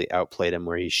actually outplayed him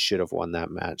where he should have won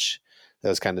that match. That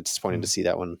was kind of disappointing to see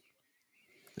that one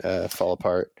fall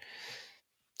apart.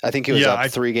 I think it was up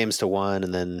 3-1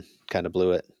 and then kind of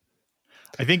blew it.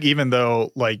 I think even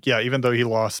though he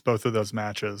lost both of those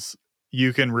matches,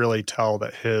 you can really tell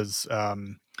that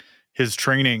his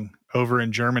training over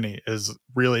in Germany is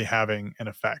really having an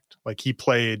effect. Like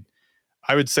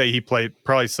I would say he played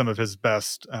probably some of his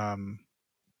best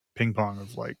ping pong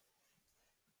of like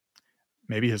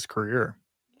maybe his career.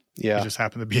 Yeah. He just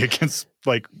happened to be against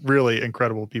like really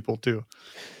incredible people too.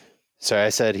 Sorry, I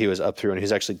said he was up 3-1. He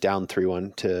was actually down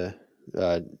 3-1 to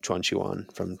Chuan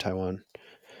Chiwan from Taiwan,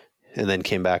 and then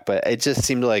came back. But it just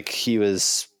seemed like he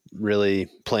was really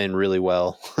playing really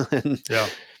well.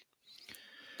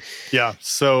 Yeah.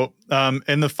 So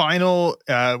in the final,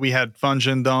 we had Fan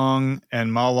Zhendong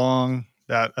and Ma Long.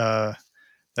 That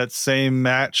same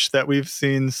match that we've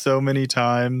seen so many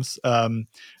times.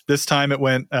 This time it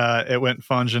went Fan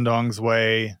Zhendong's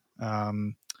way.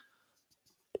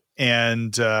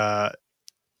 And I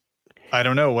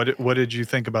don't know, what did you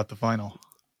think about the final?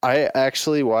 I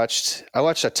actually watched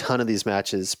a ton of these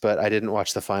matches, but I didn't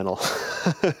watch the final.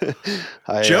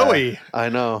 Joey, I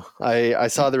know. I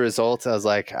saw the results. I was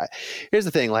like, here's the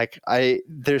thing. Like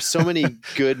there's so many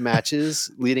good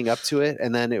matches leading up to it.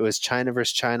 And then it was China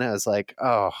versus China. I was like,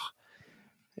 oh,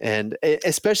 and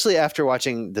especially after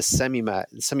watching the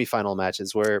semifinal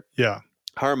matches where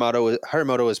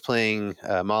Haramoto was playing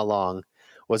Ma Long,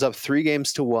 was up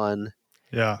 3-1.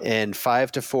 Yeah. And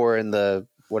 5-4 in the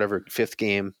whatever 5th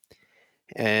game.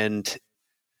 And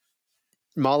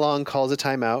Ma Long calls a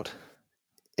timeout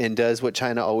and does what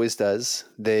China always does.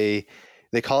 They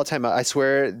call a timeout. I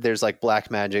swear there's like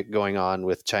black magic going on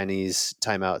with Chinese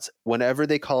timeouts. Whenever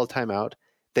they call a timeout,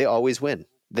 they always win.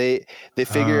 They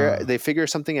figure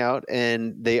something out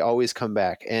and they always come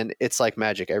back. And it's like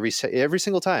magic every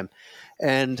single time.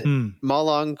 And Ma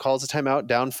Long calls a timeout,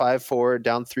 down 5-4,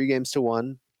 down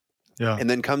 3-1. Yeah. And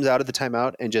then comes out of the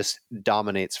timeout and just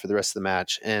dominates for the rest of the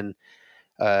match. And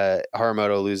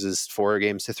Haramoto loses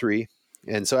 4-3.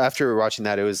 And so after watching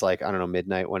that, it was like, I don't know,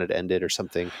 midnight when it ended or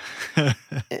something.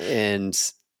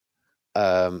 And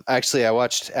actually,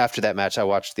 after that match, I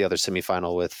watched the other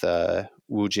semifinal with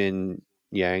Woojin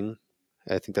Yang.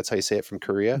 I think that's how you say it, from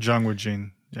Korea. Jung Woojin.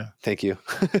 Yeah. Thank you.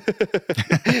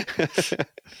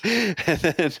 And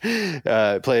then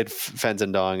played Fan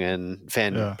Zhendong, and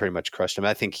Fan pretty much crushed him.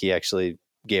 I think he actually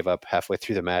gave up halfway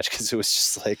through the match because it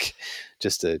was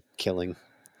just a killing.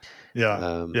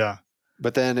 Yeah.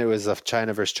 But then it was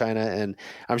China versus China, and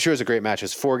I'm sure it was a great match. It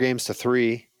was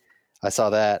 4-3. I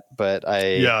saw that, but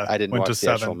I didn't watch the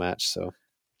actual match. So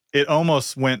it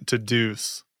almost went to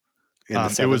deuce.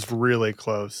 It was really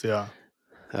close. Yeah.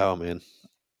 Oh man.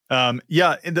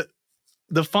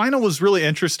 The final was really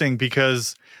interesting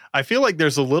because I feel like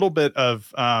there's a little bit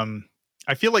of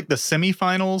I feel like the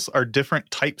semifinals are different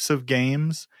types of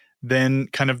games than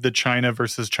kind of the China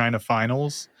versus China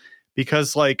finals,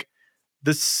 because like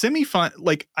the semifinal,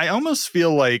 like I almost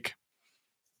feel like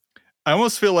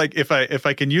if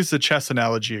I can use the chess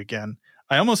analogy again,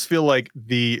 I almost feel like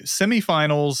the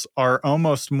semifinals are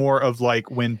almost more of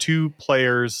like when two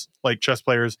players, like chess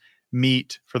players,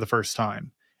 meet for the first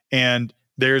time. And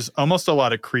there's almost a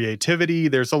lot of creativity.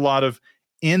 There's a lot of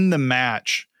in the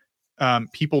match,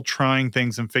 people trying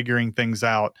things and figuring things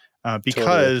out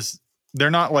because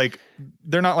they're not like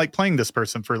playing this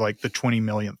person for like the 20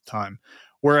 millionth time.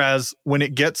 Whereas when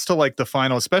it gets to like the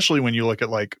final, especially when you look at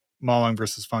like Malong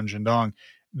versus Fan Zhendong,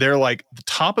 they're like the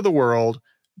top of the world,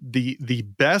 the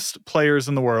best players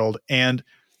in the world, and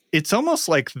it's almost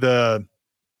like the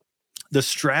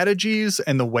strategies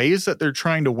and the ways that they're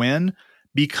trying to win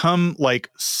become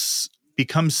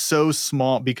so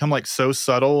small, become like so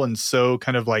subtle and so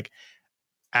kind of like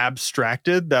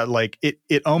abstracted that like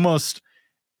it's almost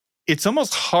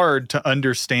hard to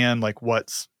understand like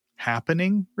what's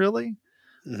happening really.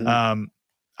 Mm-hmm.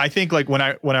 I think like when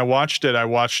I watched one of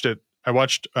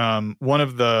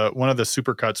the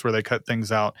supercuts where they cut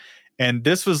things out, and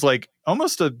this was like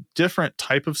almost a different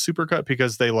type of supercut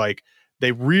because they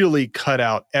really cut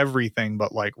out everything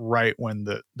but like right when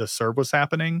the serve was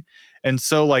happening. And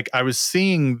so like I was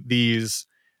seeing these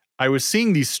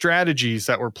strategies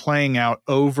that were playing out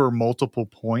over multiple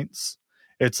points.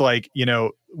 It's like, you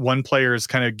know, one player is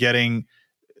kind of getting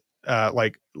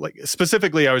like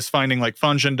specifically I was finding like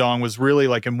Fan Zhendong was really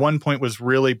like in one point was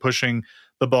really pushing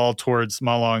the ball towards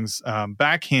Malong's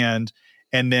backhand.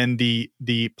 And then the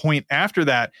point after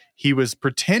that, he was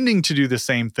pretending to do the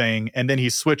same thing. And then he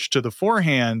switched to the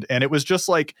forehand. And it was just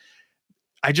like,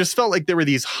 I just felt like there were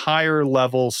these higher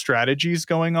level strategies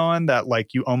going on that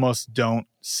like you almost don't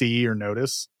see or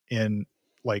notice in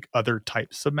like other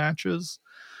types of matches.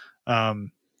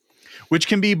 Which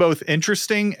can be both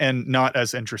interesting and not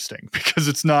as interesting because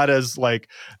it's not as like,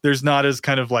 there's not as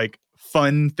kind of like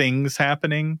fun things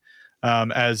happening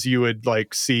as you would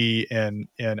like see in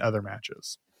other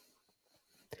matches.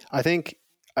 I think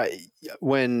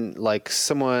when like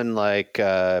someone like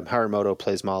Harimoto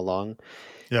plays Ma Long,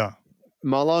 yeah,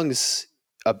 Ma Long's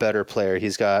a better player.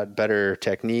 He's got better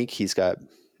technique. He's got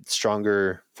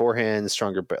stronger forehand,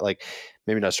 stronger, like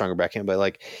maybe not stronger backhand, but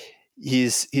like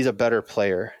he's a better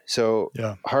player. So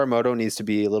yeah, Harimoto needs to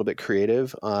be a little bit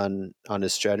creative on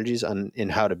his strategies in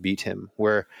how to beat him.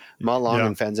 Where Ma Long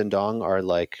and Fan Zhendong are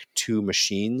like two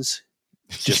machines,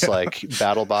 just like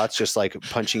battle bots, just like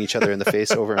punching each other in the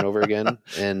face over and over again,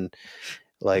 and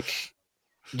like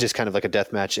just kind of like a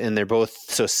death match. And they're both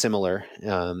so similar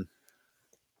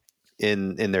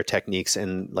in their techniques,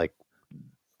 and like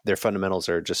their fundamentals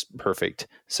are just perfect.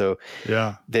 So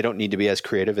they don't need to be as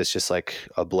creative. It's just like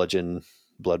a bludgeon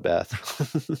bloodbath.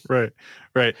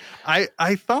 Right.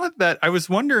 I thought that I was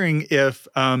wondering if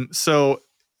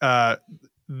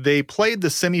they played the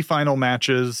semifinal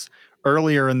matches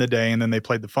earlier in the day, and then they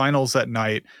played the finals at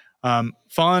night.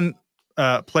 Fan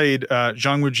played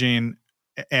Zhang Wujin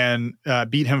and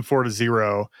beat him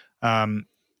 4-0.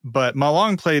 But Ma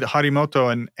Long played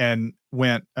Harimoto and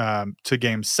went to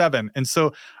game 7. And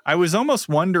so I was almost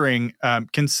wondering,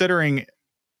 considering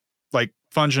like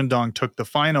Fan Zhendong took the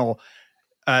final,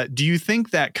 do you think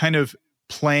that kind of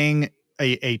playing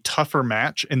a tougher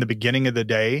match in the beginning of the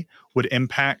day would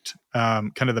impact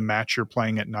kind of the match you're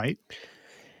playing at night?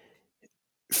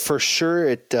 For sure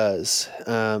it does.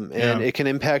 And it can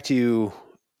impact you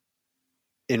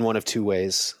in one of two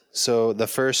ways. So the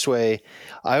first way,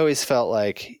 I always felt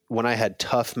like when I had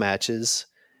tough matches,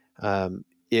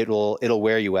 it'll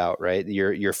wear you out, right?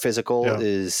 Your physical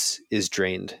is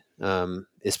drained,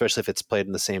 especially if it's played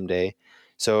in the same day.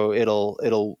 So it'll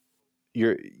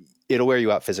wear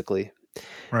you out physically.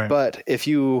 Right. But if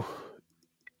it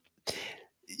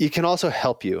can also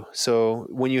help you. So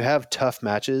when you have tough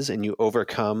matches and you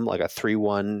overcome like a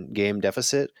 3-1 game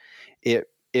deficit,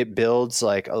 it builds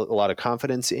like a lot of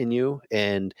confidence in you.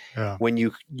 And when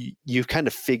you kind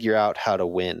of figure out how to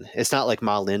win, it's not like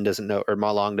Ma Long doesn't know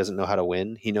how to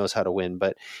win. He knows how to win,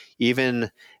 but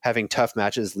even having tough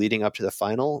matches leading up to the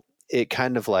final, it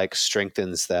kind of like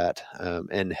strengthens that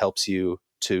and helps you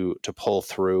to pull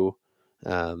through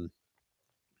in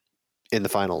the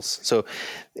finals. So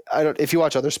if you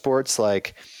watch other sports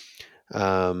like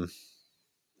college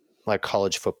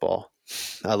football,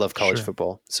 I love college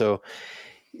football. So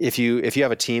if you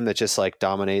have a team that just like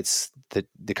dominates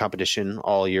the competition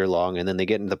all year long, and then they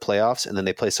get into the playoffs and then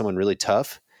they play someone really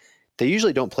tough, they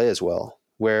usually don't play as well.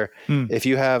 Where if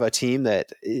you have a team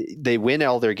that they win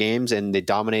all their games and they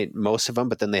dominate most of them,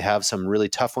 but then they have some really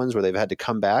tough ones where they've had to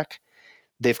come back,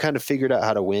 they've kind of figured out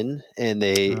how to win, and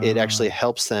it actually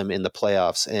helps them in the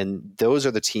playoffs. And those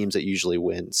are the teams that usually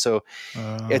win. So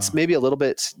it's maybe a little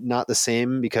bit not the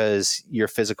same because your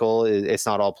physical, it's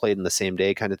not all played in the same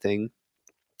day kind of thing.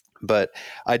 But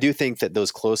I do think that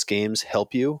those close games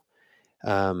help you.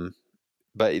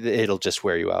 But it'll just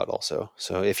wear you out also.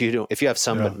 So if you have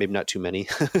some, but maybe not too many.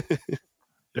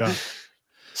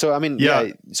 So, I mean,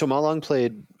 so Ma Long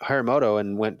played Harimoto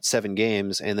and went 7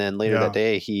 games. And then later that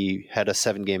day, he had a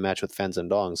 7-game match with Fan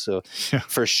Zhendong. So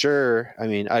for sure, I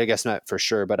mean, I guess not for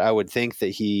sure, but I would think that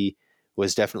he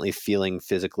was definitely feeling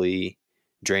physically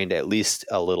drained at least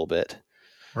a little bit,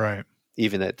 Right.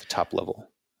 even at the top level.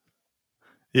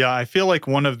 Yeah, I feel like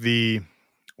one of the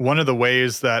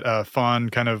ways that Fawn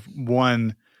kind of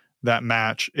won that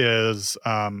match is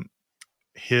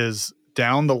his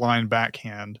down the line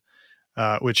backhand,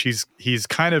 which he's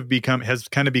kind of become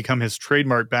his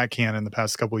trademark backhand in the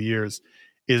past couple of years,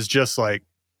 is just like,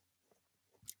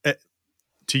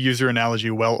 to use your analogy,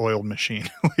 well-oiled machine.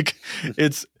 Like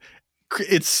it's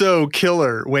so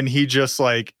killer when he just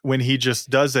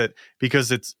does it,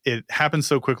 because it happens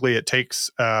so quickly. It takes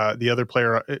the other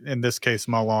player, in this case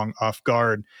Ma Long, off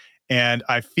guard, and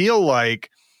I feel like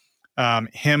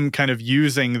him kind of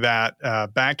using that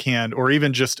backhand, or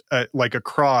even just like a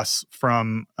cross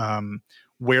from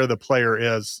where the player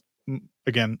is,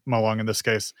 again Ma Long in this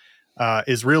case,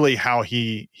 is really how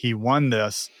he won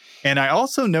this. And I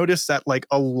also noticed that like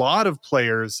a lot of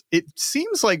players, it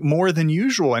seems like more than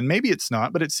usual, and maybe it's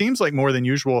not, but it seems like more than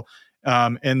usual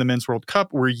in the Men's World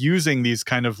Cup, we're using these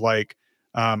kind of like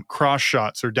cross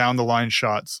shots or down the line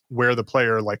shots where the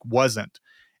player like wasn't.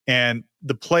 And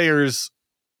the players,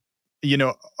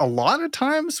 a lot of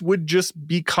times would just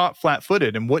be caught flat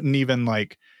footed and wouldn't even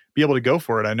like be able to go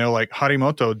for it. I know like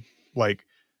Harimoto, like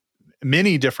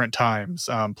many different times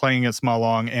playing against Ma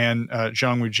Long and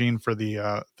Zhang Weijin for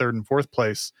the third and fourth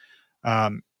place,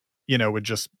 would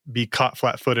just be caught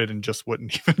flat footed and just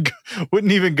wouldn't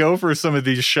even go for some of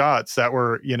these shots that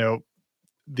were,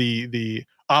 the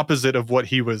opposite of what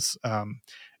he was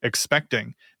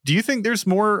expecting. Do you think there's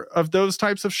more of those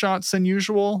types of shots than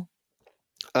usual?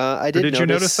 Did you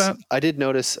notice that? I did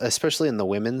notice, especially in the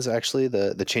women's, actually,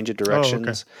 the change of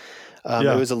directions. Oh,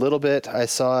 okay. It was a little bit, I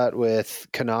saw it with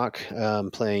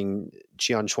Kanak playing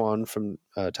Qian Chuan from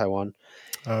Taiwan.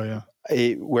 Oh,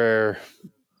 yeah. Where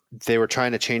they were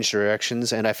trying to change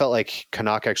directions, and I felt like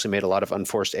Kanak actually made a lot of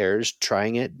unforced errors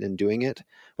trying it and doing it,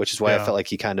 which is why I felt like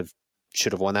he kind of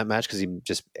should have won that match, because he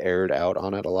just erred out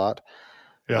on it a lot.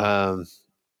 Yeah.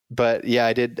 But yeah,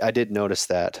 I did notice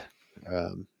that.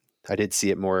 I did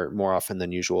see it more often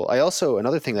than usual.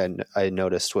 Another thing that I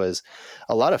noticed was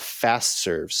a lot of fast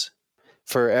serves.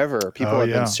 Forever, people have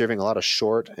been serving a lot of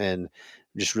short and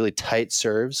just really tight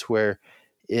serves, where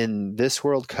in this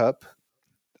World Cup,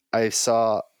 I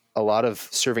saw a lot of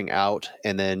serving out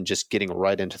and then just getting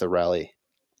right into the rally,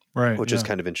 right? Which is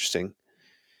kind of interesting.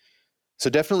 So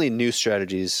definitely new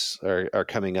strategies are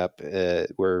coming up.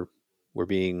 We're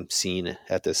being seen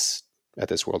at this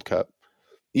World Cup.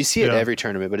 You see it every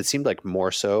tournament, but it seemed like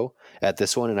more so at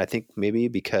this one, and I think maybe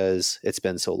because it's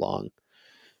been so long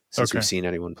since we've seen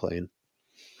anyone playing.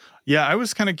 Yeah, I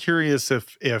was kind of curious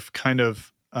if kind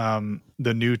of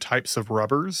the new types of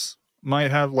rubbers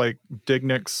might have, like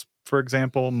Dignix, for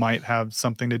example, might have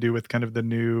something to do with kind of the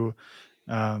new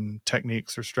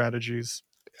techniques or strategies.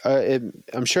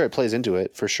 I'm sure it plays into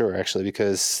it for sure, actually,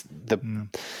 because the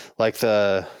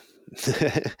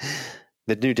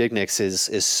new Dignix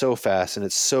is so fast and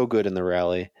it's so good in the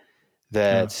rally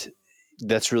that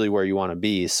that's really where you want to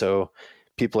be. So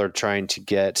people are trying to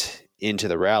get into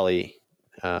the rally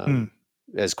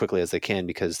as quickly as they can,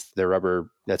 because their rubber,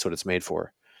 that's what it's made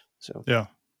for. So yeah,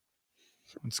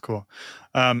 that's cool.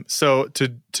 So to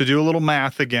do a little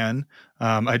math again,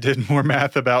 I did more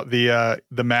math about the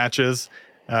matches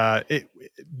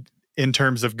in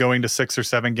terms of going to 6 or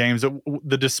 7 games.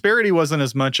 The disparity wasn't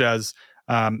as much as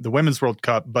the Women's World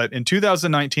Cup, but in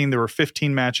 2019 there were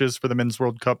 15 matches for the Men's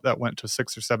World Cup that went to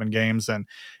 6 or 7 games, and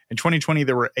in 2020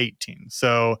 there were 18.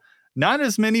 So not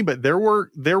as many, but there were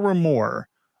more.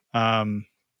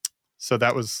 So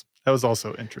that was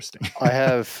also interesting. I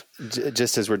have,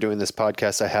 just as we're doing this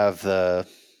podcast, I have the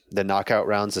knockout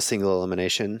rounds, the single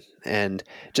elimination, and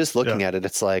just looking at it,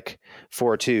 it's like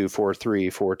 4-2, 4-3,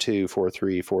 4-2,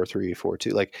 4-3, 4-3,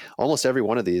 4-2. Like almost every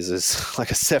one of these is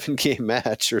like a 7-game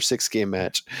match or 6-game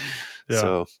match. Yeah.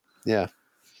 So yeah,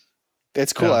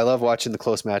 it's cool. Yeah. I love watching the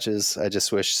close matches. I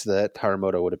just wish that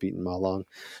Harimoto would have beaten Ma Long,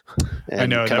 and I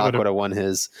know Kanak would have won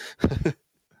his.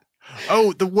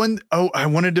 I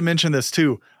wanted to mention this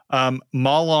too.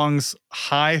 Ma Long's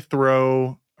high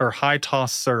throw or high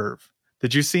toss serve.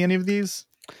 Did you see any of these?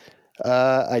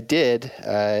 I did.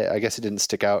 I guess it didn't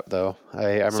stick out though.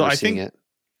 I remember seeing it.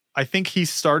 I think he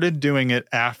started doing it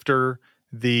after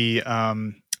the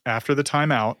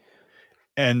timeout,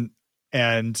 and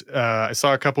I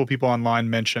saw a couple of people online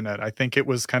mention it. I think it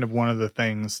was kind of one of the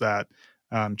things that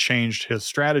changed his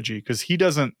strategy, because he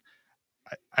doesn't.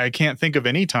 I can't think of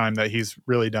any time that he's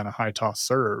really done a high toss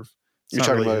serve. You're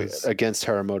talking about against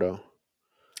Harimoto?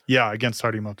 Yeah, against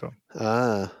Harimoto.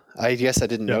 I guess I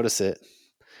didn't notice it.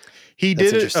 He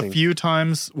did it a few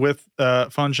times with Fan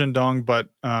Zhendong, but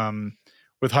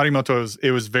with Harimoto,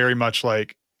 it was very much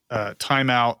like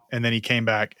timeout, and then he came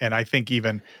back, and I think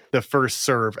even the first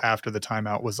serve after the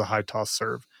timeout was a high toss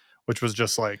serve, which was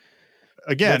just like,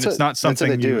 again, it's not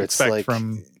something you expect like,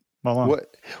 from Malone.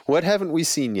 What haven't we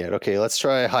seen yet? Okay, let's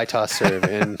try a high toss serve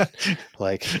and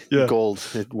like gold.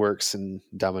 It works in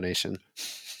domination.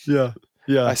 Yeah.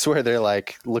 Yeah. I swear they're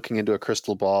like looking into a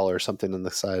crystal ball or something on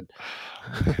the side.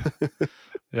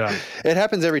 Yeah. It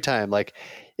happens every time. Like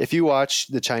if you watch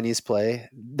the Chinese play,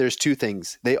 there's two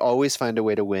things. They always find a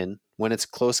way to win. When it's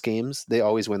close games, they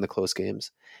always win the close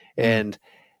games. And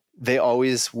they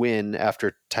always win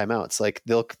after timeouts. Like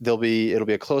it'll be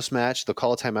a close match, they'll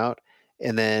call a timeout,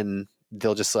 and then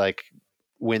they'll just like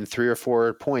win 3 or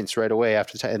 4 points right away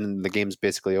after the time, and then the game's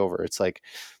basically over. It's like,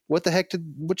 what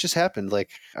just happened?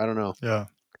 Like, I don't know. Yeah.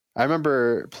 I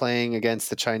remember playing against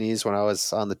the Chinese when I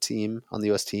was on the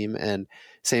US team, and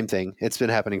same thing. It's been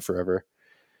happening forever.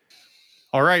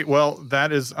 All right. Well,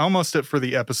 that is almost it for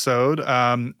the episode.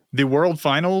 The World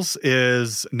Finals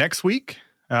is next week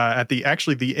at the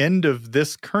end of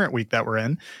this current week that we're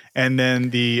in. And then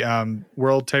the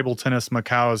World Table Tennis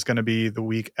Macau is going to be the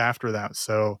week after that.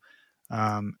 So,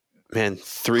 man,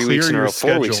 3 weeks in a row,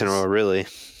 4 weeks in a row, really.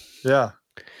 Yeah.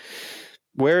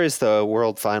 Where is the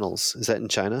World Finals? Is that in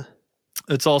China?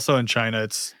 It's also in China.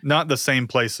 It's not the same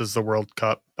place as the World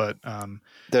Cup, but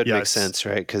that makes sense,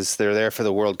 right? Because they're there for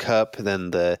the World Cup,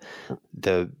 then the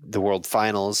World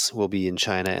Finals will be in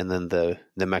China, and then the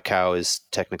Macau is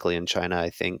technically in China, I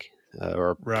think,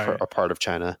 or a part of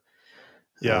China.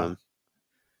 Yeah.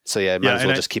 So yeah, might as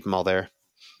well just keep them all there.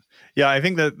 Yeah, I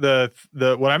think that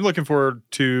the what I'm looking forward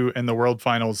to in the World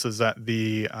Finals is that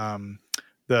the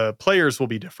players will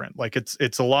be different. Like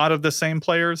it's a lot of the same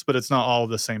players, but it's not all of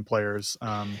the same players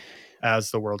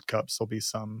as the World Cups. There'll be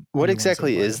some. What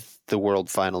exactly is the World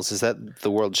Finals? Is that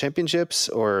the World Championships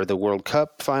or the World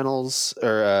Cup Finals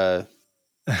or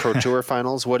Pro Tour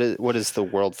Finals? What is the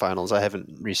World Finals? I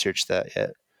haven't researched that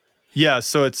yet. Yeah,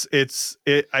 so it's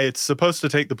supposed to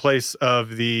take the place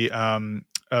of the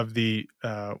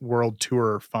World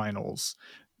Tour Finals.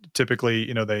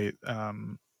 Typically,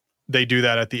 they do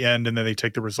that at the end, and then they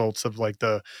take the results of like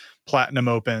the Platinum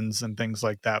Opens and things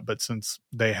like that. But since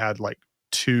they had like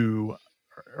 2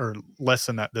 or less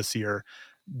than that this year,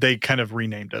 they kind of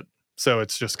renamed it. So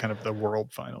it's just kind of the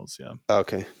World Finals. Yeah.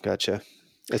 Okay. Gotcha.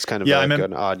 It's kind of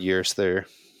an odd year. So they're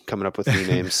coming up with new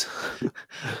names.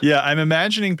 Yeah. I'm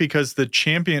imagining because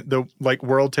the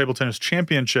World Table Tennis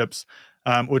Championships,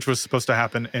 which was supposed to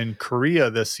happen in Korea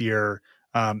this year,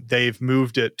 they've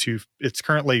moved it to, it's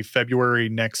currently February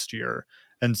next year.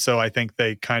 And so I think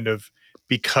they kind of,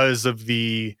 because of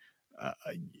the,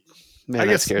 Man,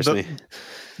 that scares me.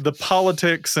 The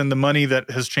politics and the money that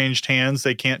has changed hands,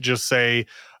 they can't just say,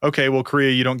 okay, well,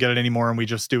 Korea, you don't get it anymore. And we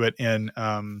just do it in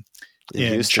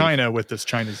China with this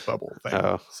Chinese bubble thing.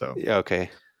 Oh, so okay.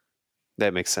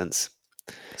 That makes sense.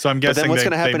 So I'm guessing but then what's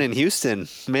going to happen in Houston?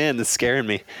 Man, that's scaring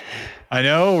me. I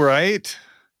know, right?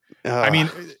 I mean,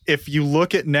 if you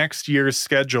look at next year's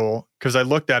schedule, because I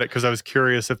looked at it because I was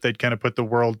curious if they'd kind of put the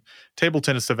World Table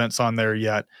Tennis events on there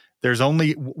yet. There's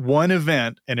only one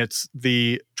event, and it's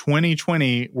the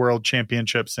 2020 World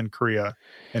Championships in Korea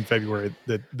in February.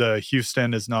 The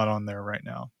Houston is not on there right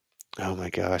now. Oh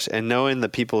my gosh. And knowing the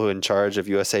people who are in charge of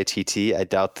USATT, I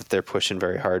doubt that they're pushing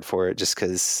very hard for it just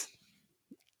because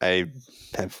I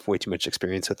have way too much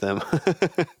experience with them.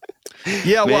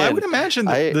 Yeah, well, I would imagine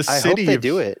the city. I hope they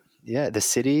do it. Yeah, the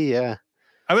city. Yeah,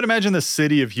 I would imagine the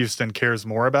city of Houston cares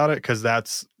more about it because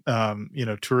that's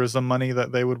tourism money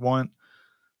that they would want.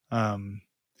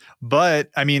 But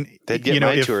I mean, they'd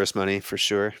get tourist money for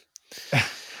sure.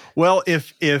 Well,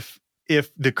 if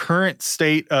the current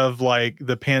state of like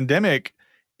the pandemic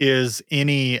is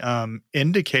any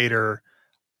indicator,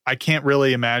 I can't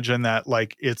really imagine that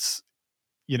like it's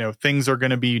things are going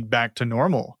to be back to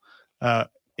normal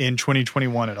in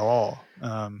 2021 at all.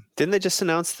 Didn't they just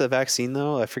announce the vaccine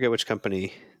though? I forget which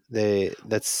company.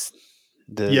 Yes.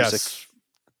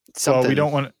 Well, we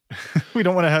don't want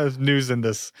to have news in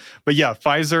this, but yeah,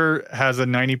 Pfizer has a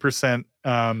 90%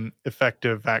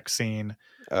 effective vaccine.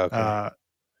 Okay.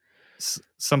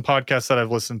 Some podcasts that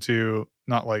I've listened to,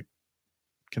 not like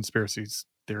conspiracy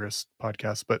theorist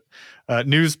podcasts, but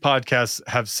news podcasts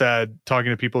have said,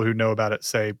 talking to people who know about it,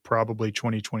 say probably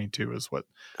 2022 is what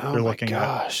they're looking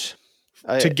at.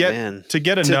 To get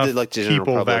enough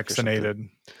people vaccinated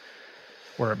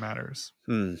where it matters.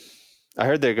 I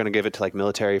heard they're going to give it to like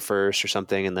military first or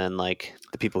something, and then like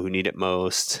the people who need it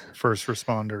most, first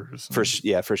responders, first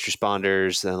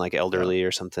responders, then like elderly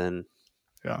or something.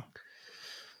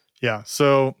 Yeah.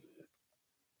 So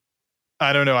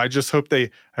I don't know. I just hope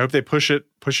they push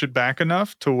it back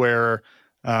enough to where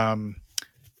my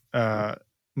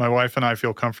wife and I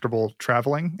feel comfortable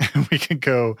traveling and we can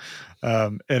go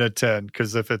and attend.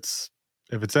 Because if it's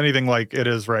anything like it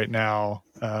is right now,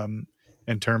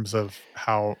 in terms of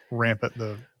how rampant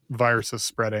the virus is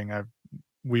spreading,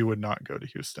 we would not go to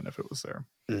Houston if it was there.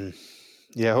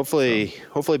 Yeah, hopefully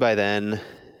by then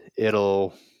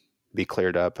it'll be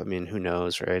cleared up. I mean, who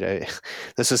knows, right?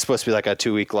 This was supposed to be like a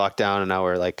 2-week lockdown, and now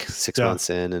we're like 6 months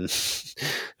in, and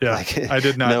like, I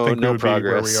did not think no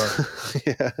progress. Be where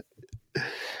we are. Yeah.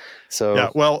 So yeah,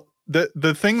 well,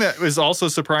 the thing that was also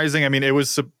surprising, I mean, it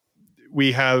was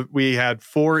we had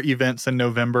 4 events in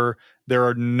November. There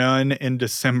are none in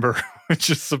December, which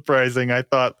is surprising. I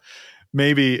thought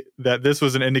maybe that this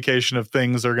was an indication of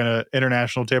things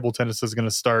international table tennis is going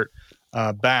to start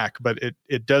back, but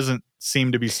it doesn't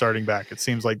seem to be starting back. It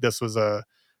seems like this was a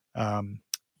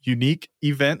unique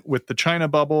event with the China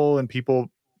bubble and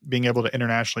people being able to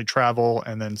internationally travel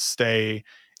and then stay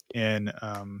in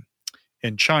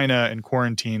China in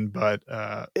quarantine. But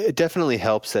it definitely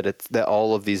helps that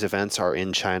all of these events are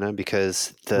in China,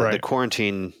 because the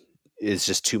quarantine is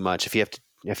just too much. If you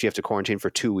have to quarantine for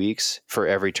 2 weeks for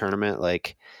every tournament,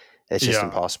 like, it's just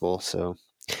impossible. So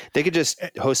they could just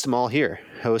host them all here.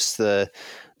 Host the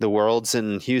Worlds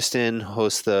in Houston,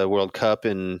 host the World Cup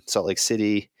in Salt Lake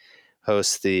City,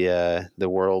 host the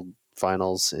World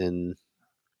Finals in,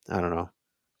 I don't know,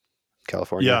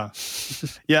 California.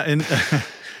 Yeah.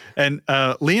 And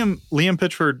Liam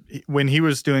Pitchford, when he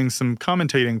was doing some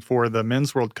commentating for the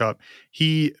Men's World Cup,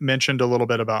 he mentioned a little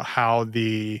bit about how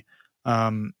the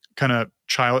kind of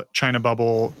China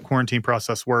bubble quarantine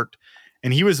process worked.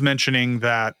 And he was mentioning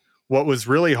that what was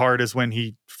really hard is when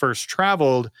he first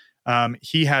traveled,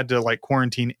 he had to like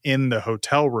quarantine in the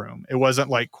hotel room. It wasn't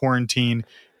like quarantine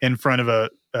in front of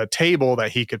a table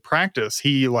that he could practice.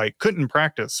 He like couldn't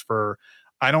practice for,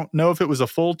 I don't know if it was a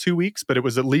full 2 weeks, but it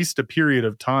was at least a period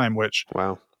of time, which,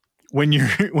 wow, when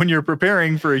you're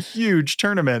preparing for a huge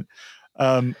tournament,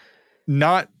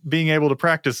 not being able to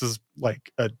practice is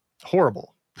like a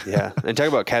horrible. Yeah. And talk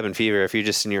about cabin fever. If you're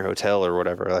just in your hotel or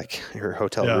whatever, like your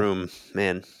hotel room,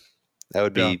 man, that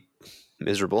would be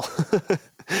miserable.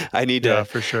 I need to,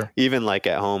 for sure. Even like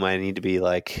at home, I need to be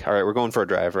like, all right, we're going for a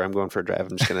drive, or I'm going for a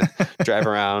drive. I'm just going to drive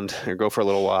around or go for a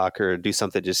little walk or do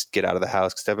something, just get out of the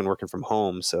house, because I've been working from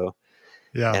home. So,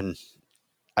 and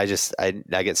I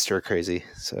get stir crazy.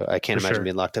 So I can't imagine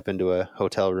being locked up into a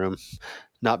hotel room,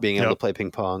 not being able to play ping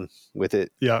pong with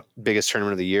it. Yeah. Biggest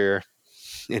tournament of the year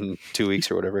in 2 weeks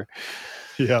or whatever.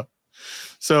 Yeah.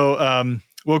 So,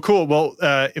 well, cool. Well,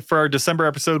 for our December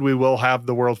episode, we will have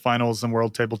the World Finals and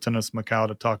World Table Tennis Macau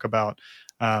to talk about,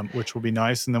 which will be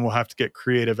nice. And then we'll have to get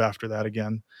creative after that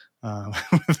again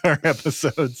with our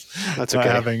episodes. That's okay.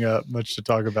 Not having much to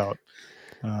talk about.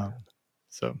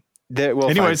 So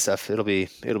we'll find stuff. It'll be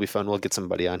fun. We'll get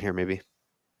somebody on here maybe.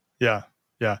 Yeah.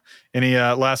 Any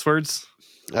last words?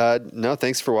 No,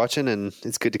 thanks for watching, and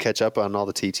it's good to catch up on all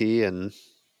the TT and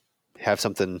have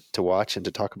something to watch and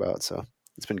to talk about. So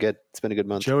it's been good. It's been a good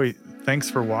month. Joey,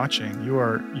 thanks for watching. You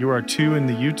are too in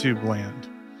the YouTube land.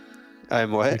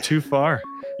 I'm what? You're too far.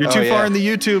 You're too far in the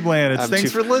YouTube land. It's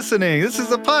thanks for listening. This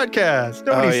is a podcast.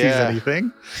 Nobody sees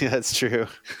anything. Yeah, that's true.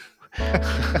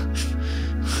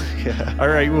 Yeah. All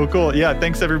right. Well, cool. Yeah.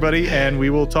 Thanks, everybody. And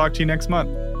we will talk to you next month.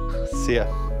 See ya.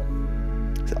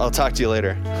 I'll talk to you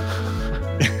later.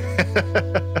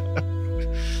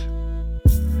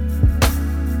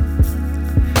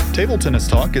 Table Tennis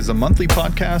Talk is a monthly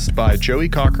podcast by Joey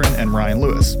Cochran and Ryan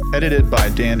Lewis, edited by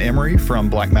Dan Emery from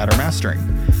Black Matter Mastering.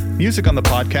 Music on the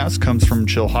podcast comes from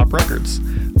Chill Hop Records.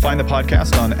 Find the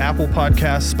podcast on Apple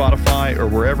Podcasts, Spotify, or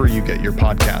wherever you get your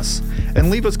podcasts. And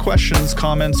leave us questions,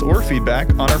 comments, or feedback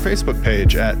on our Facebook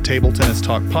page at Table Tennis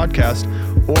Talk Podcast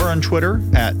or on Twitter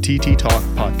at TT Talk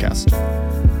Podcast.